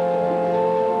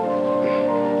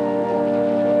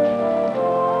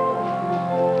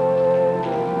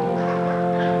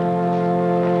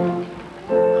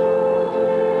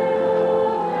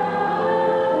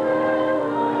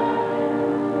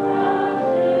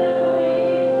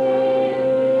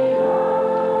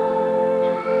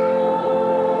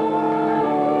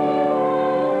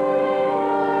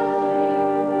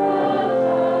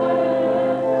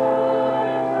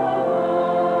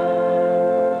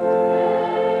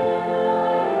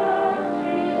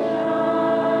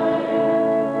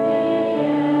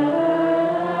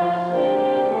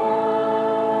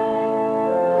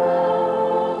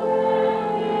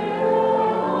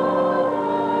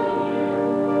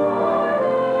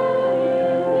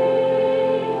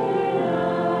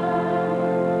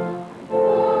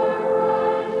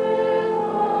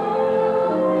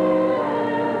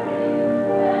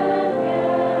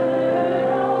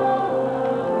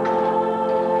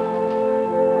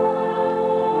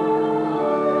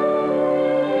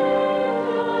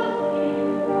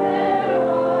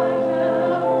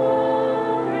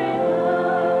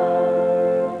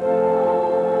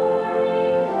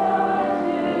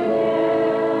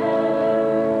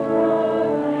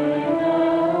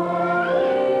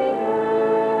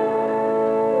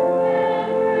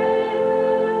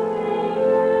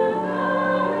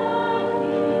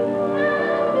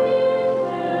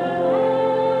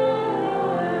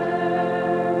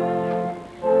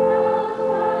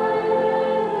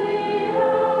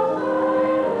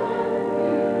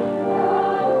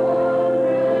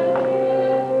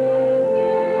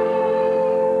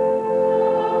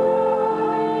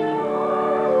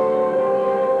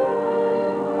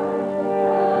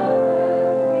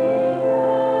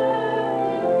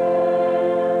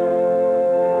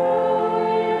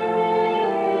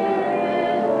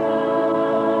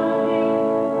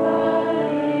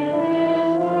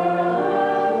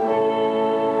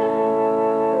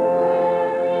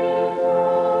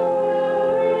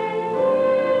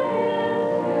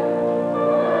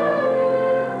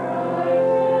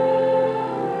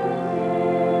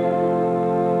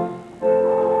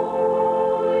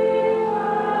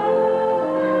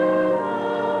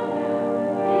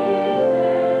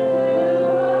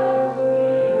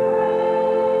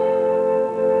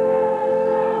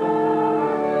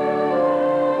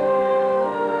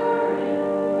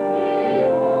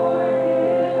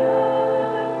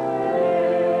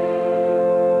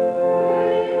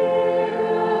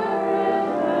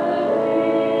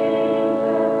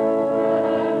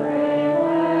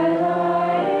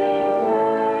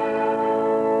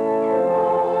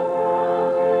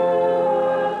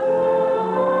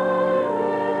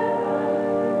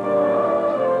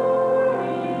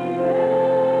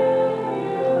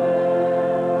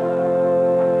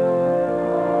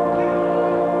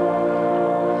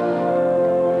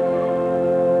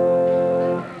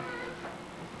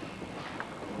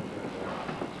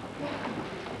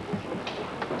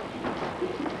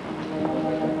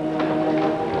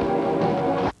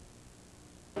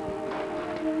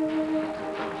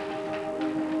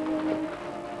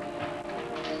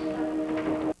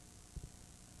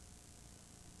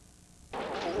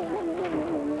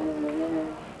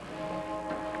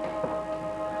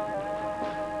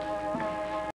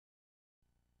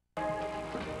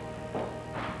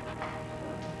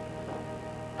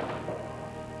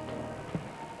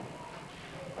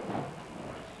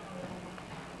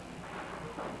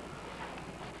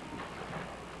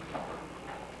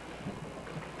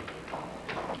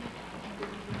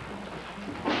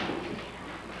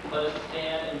 Let us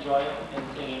stand and join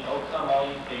in singing "O Come All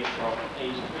You Faithful,"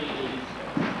 page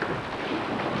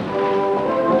 386.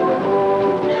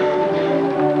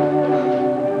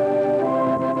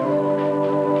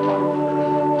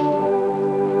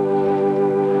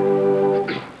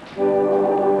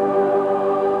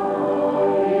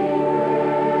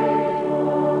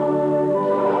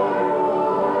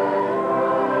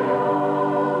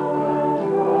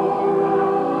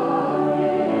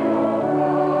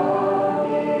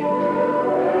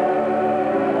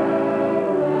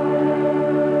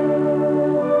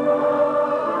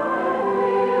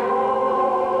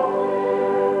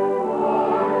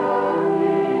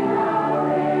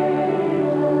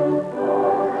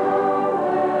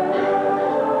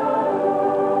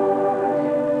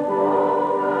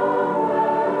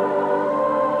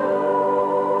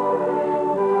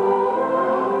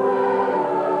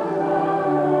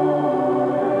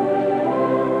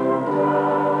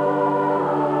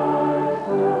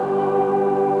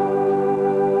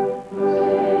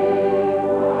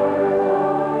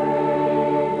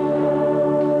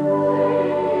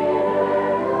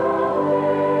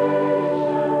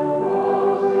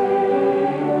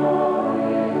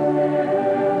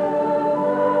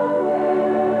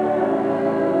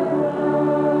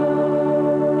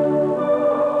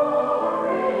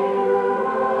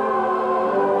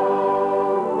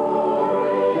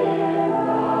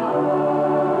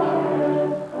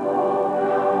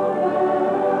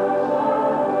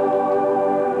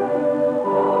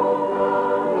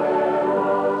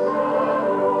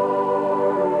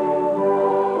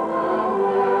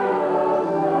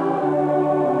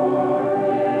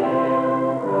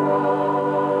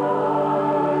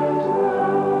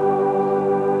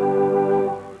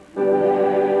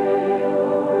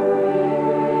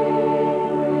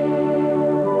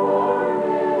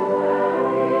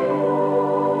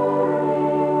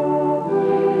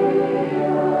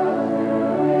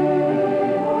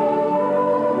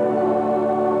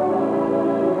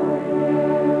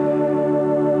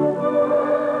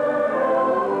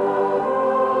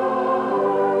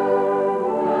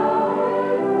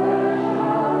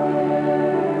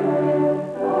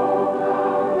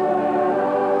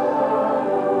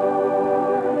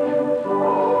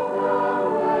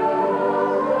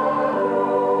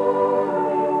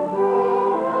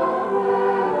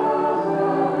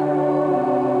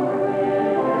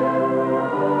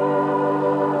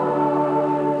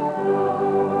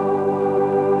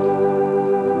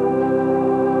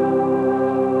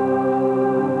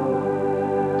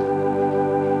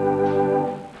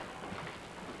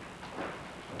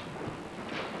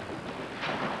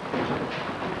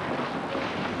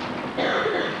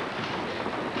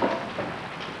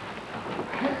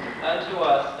 Unto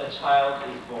us a child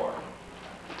is born.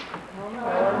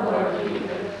 Come, Lord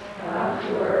Jesus, come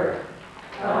to earth.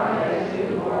 Come as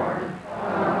newborn,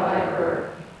 come by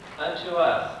birth. Unto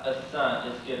us a son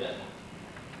is given.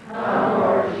 Come,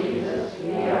 Lord Jesus,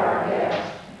 be our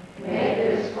guest. Make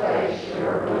this place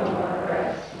your room of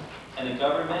rest. And the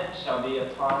government shall be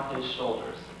upon his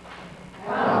shoulders.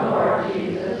 Come, Lord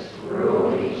Jesus,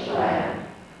 rule each land.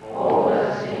 Hold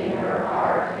us in your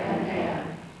heart and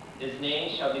hand. His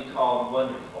name shall be called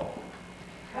Wonderful.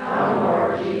 Come,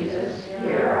 Lord Jesus,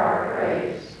 hear our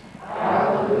praise.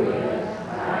 Hallelujah,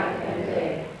 night and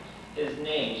day. His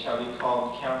name shall be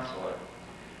called Counselor.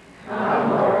 Come,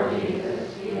 Lord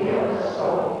Jesus, heal the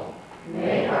soul.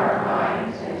 Make our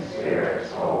minds and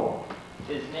spirits whole.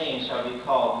 His name shall be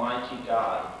called Mighty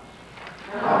God.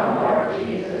 Come, Lord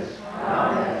Jesus,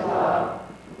 come as love.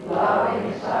 Love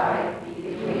inside,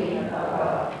 between,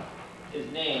 above. His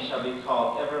name shall be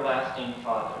called Everlasting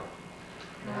Father.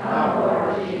 Come,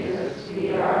 Lord Jesus,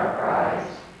 be our prize.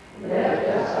 Lift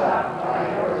us up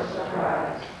by your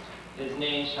surprise. His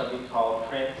name shall be called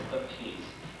Prince of Peace.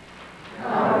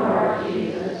 Come, Lord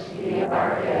Jesus, be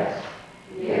our guest.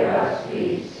 Give us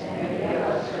peace and give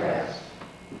us rest.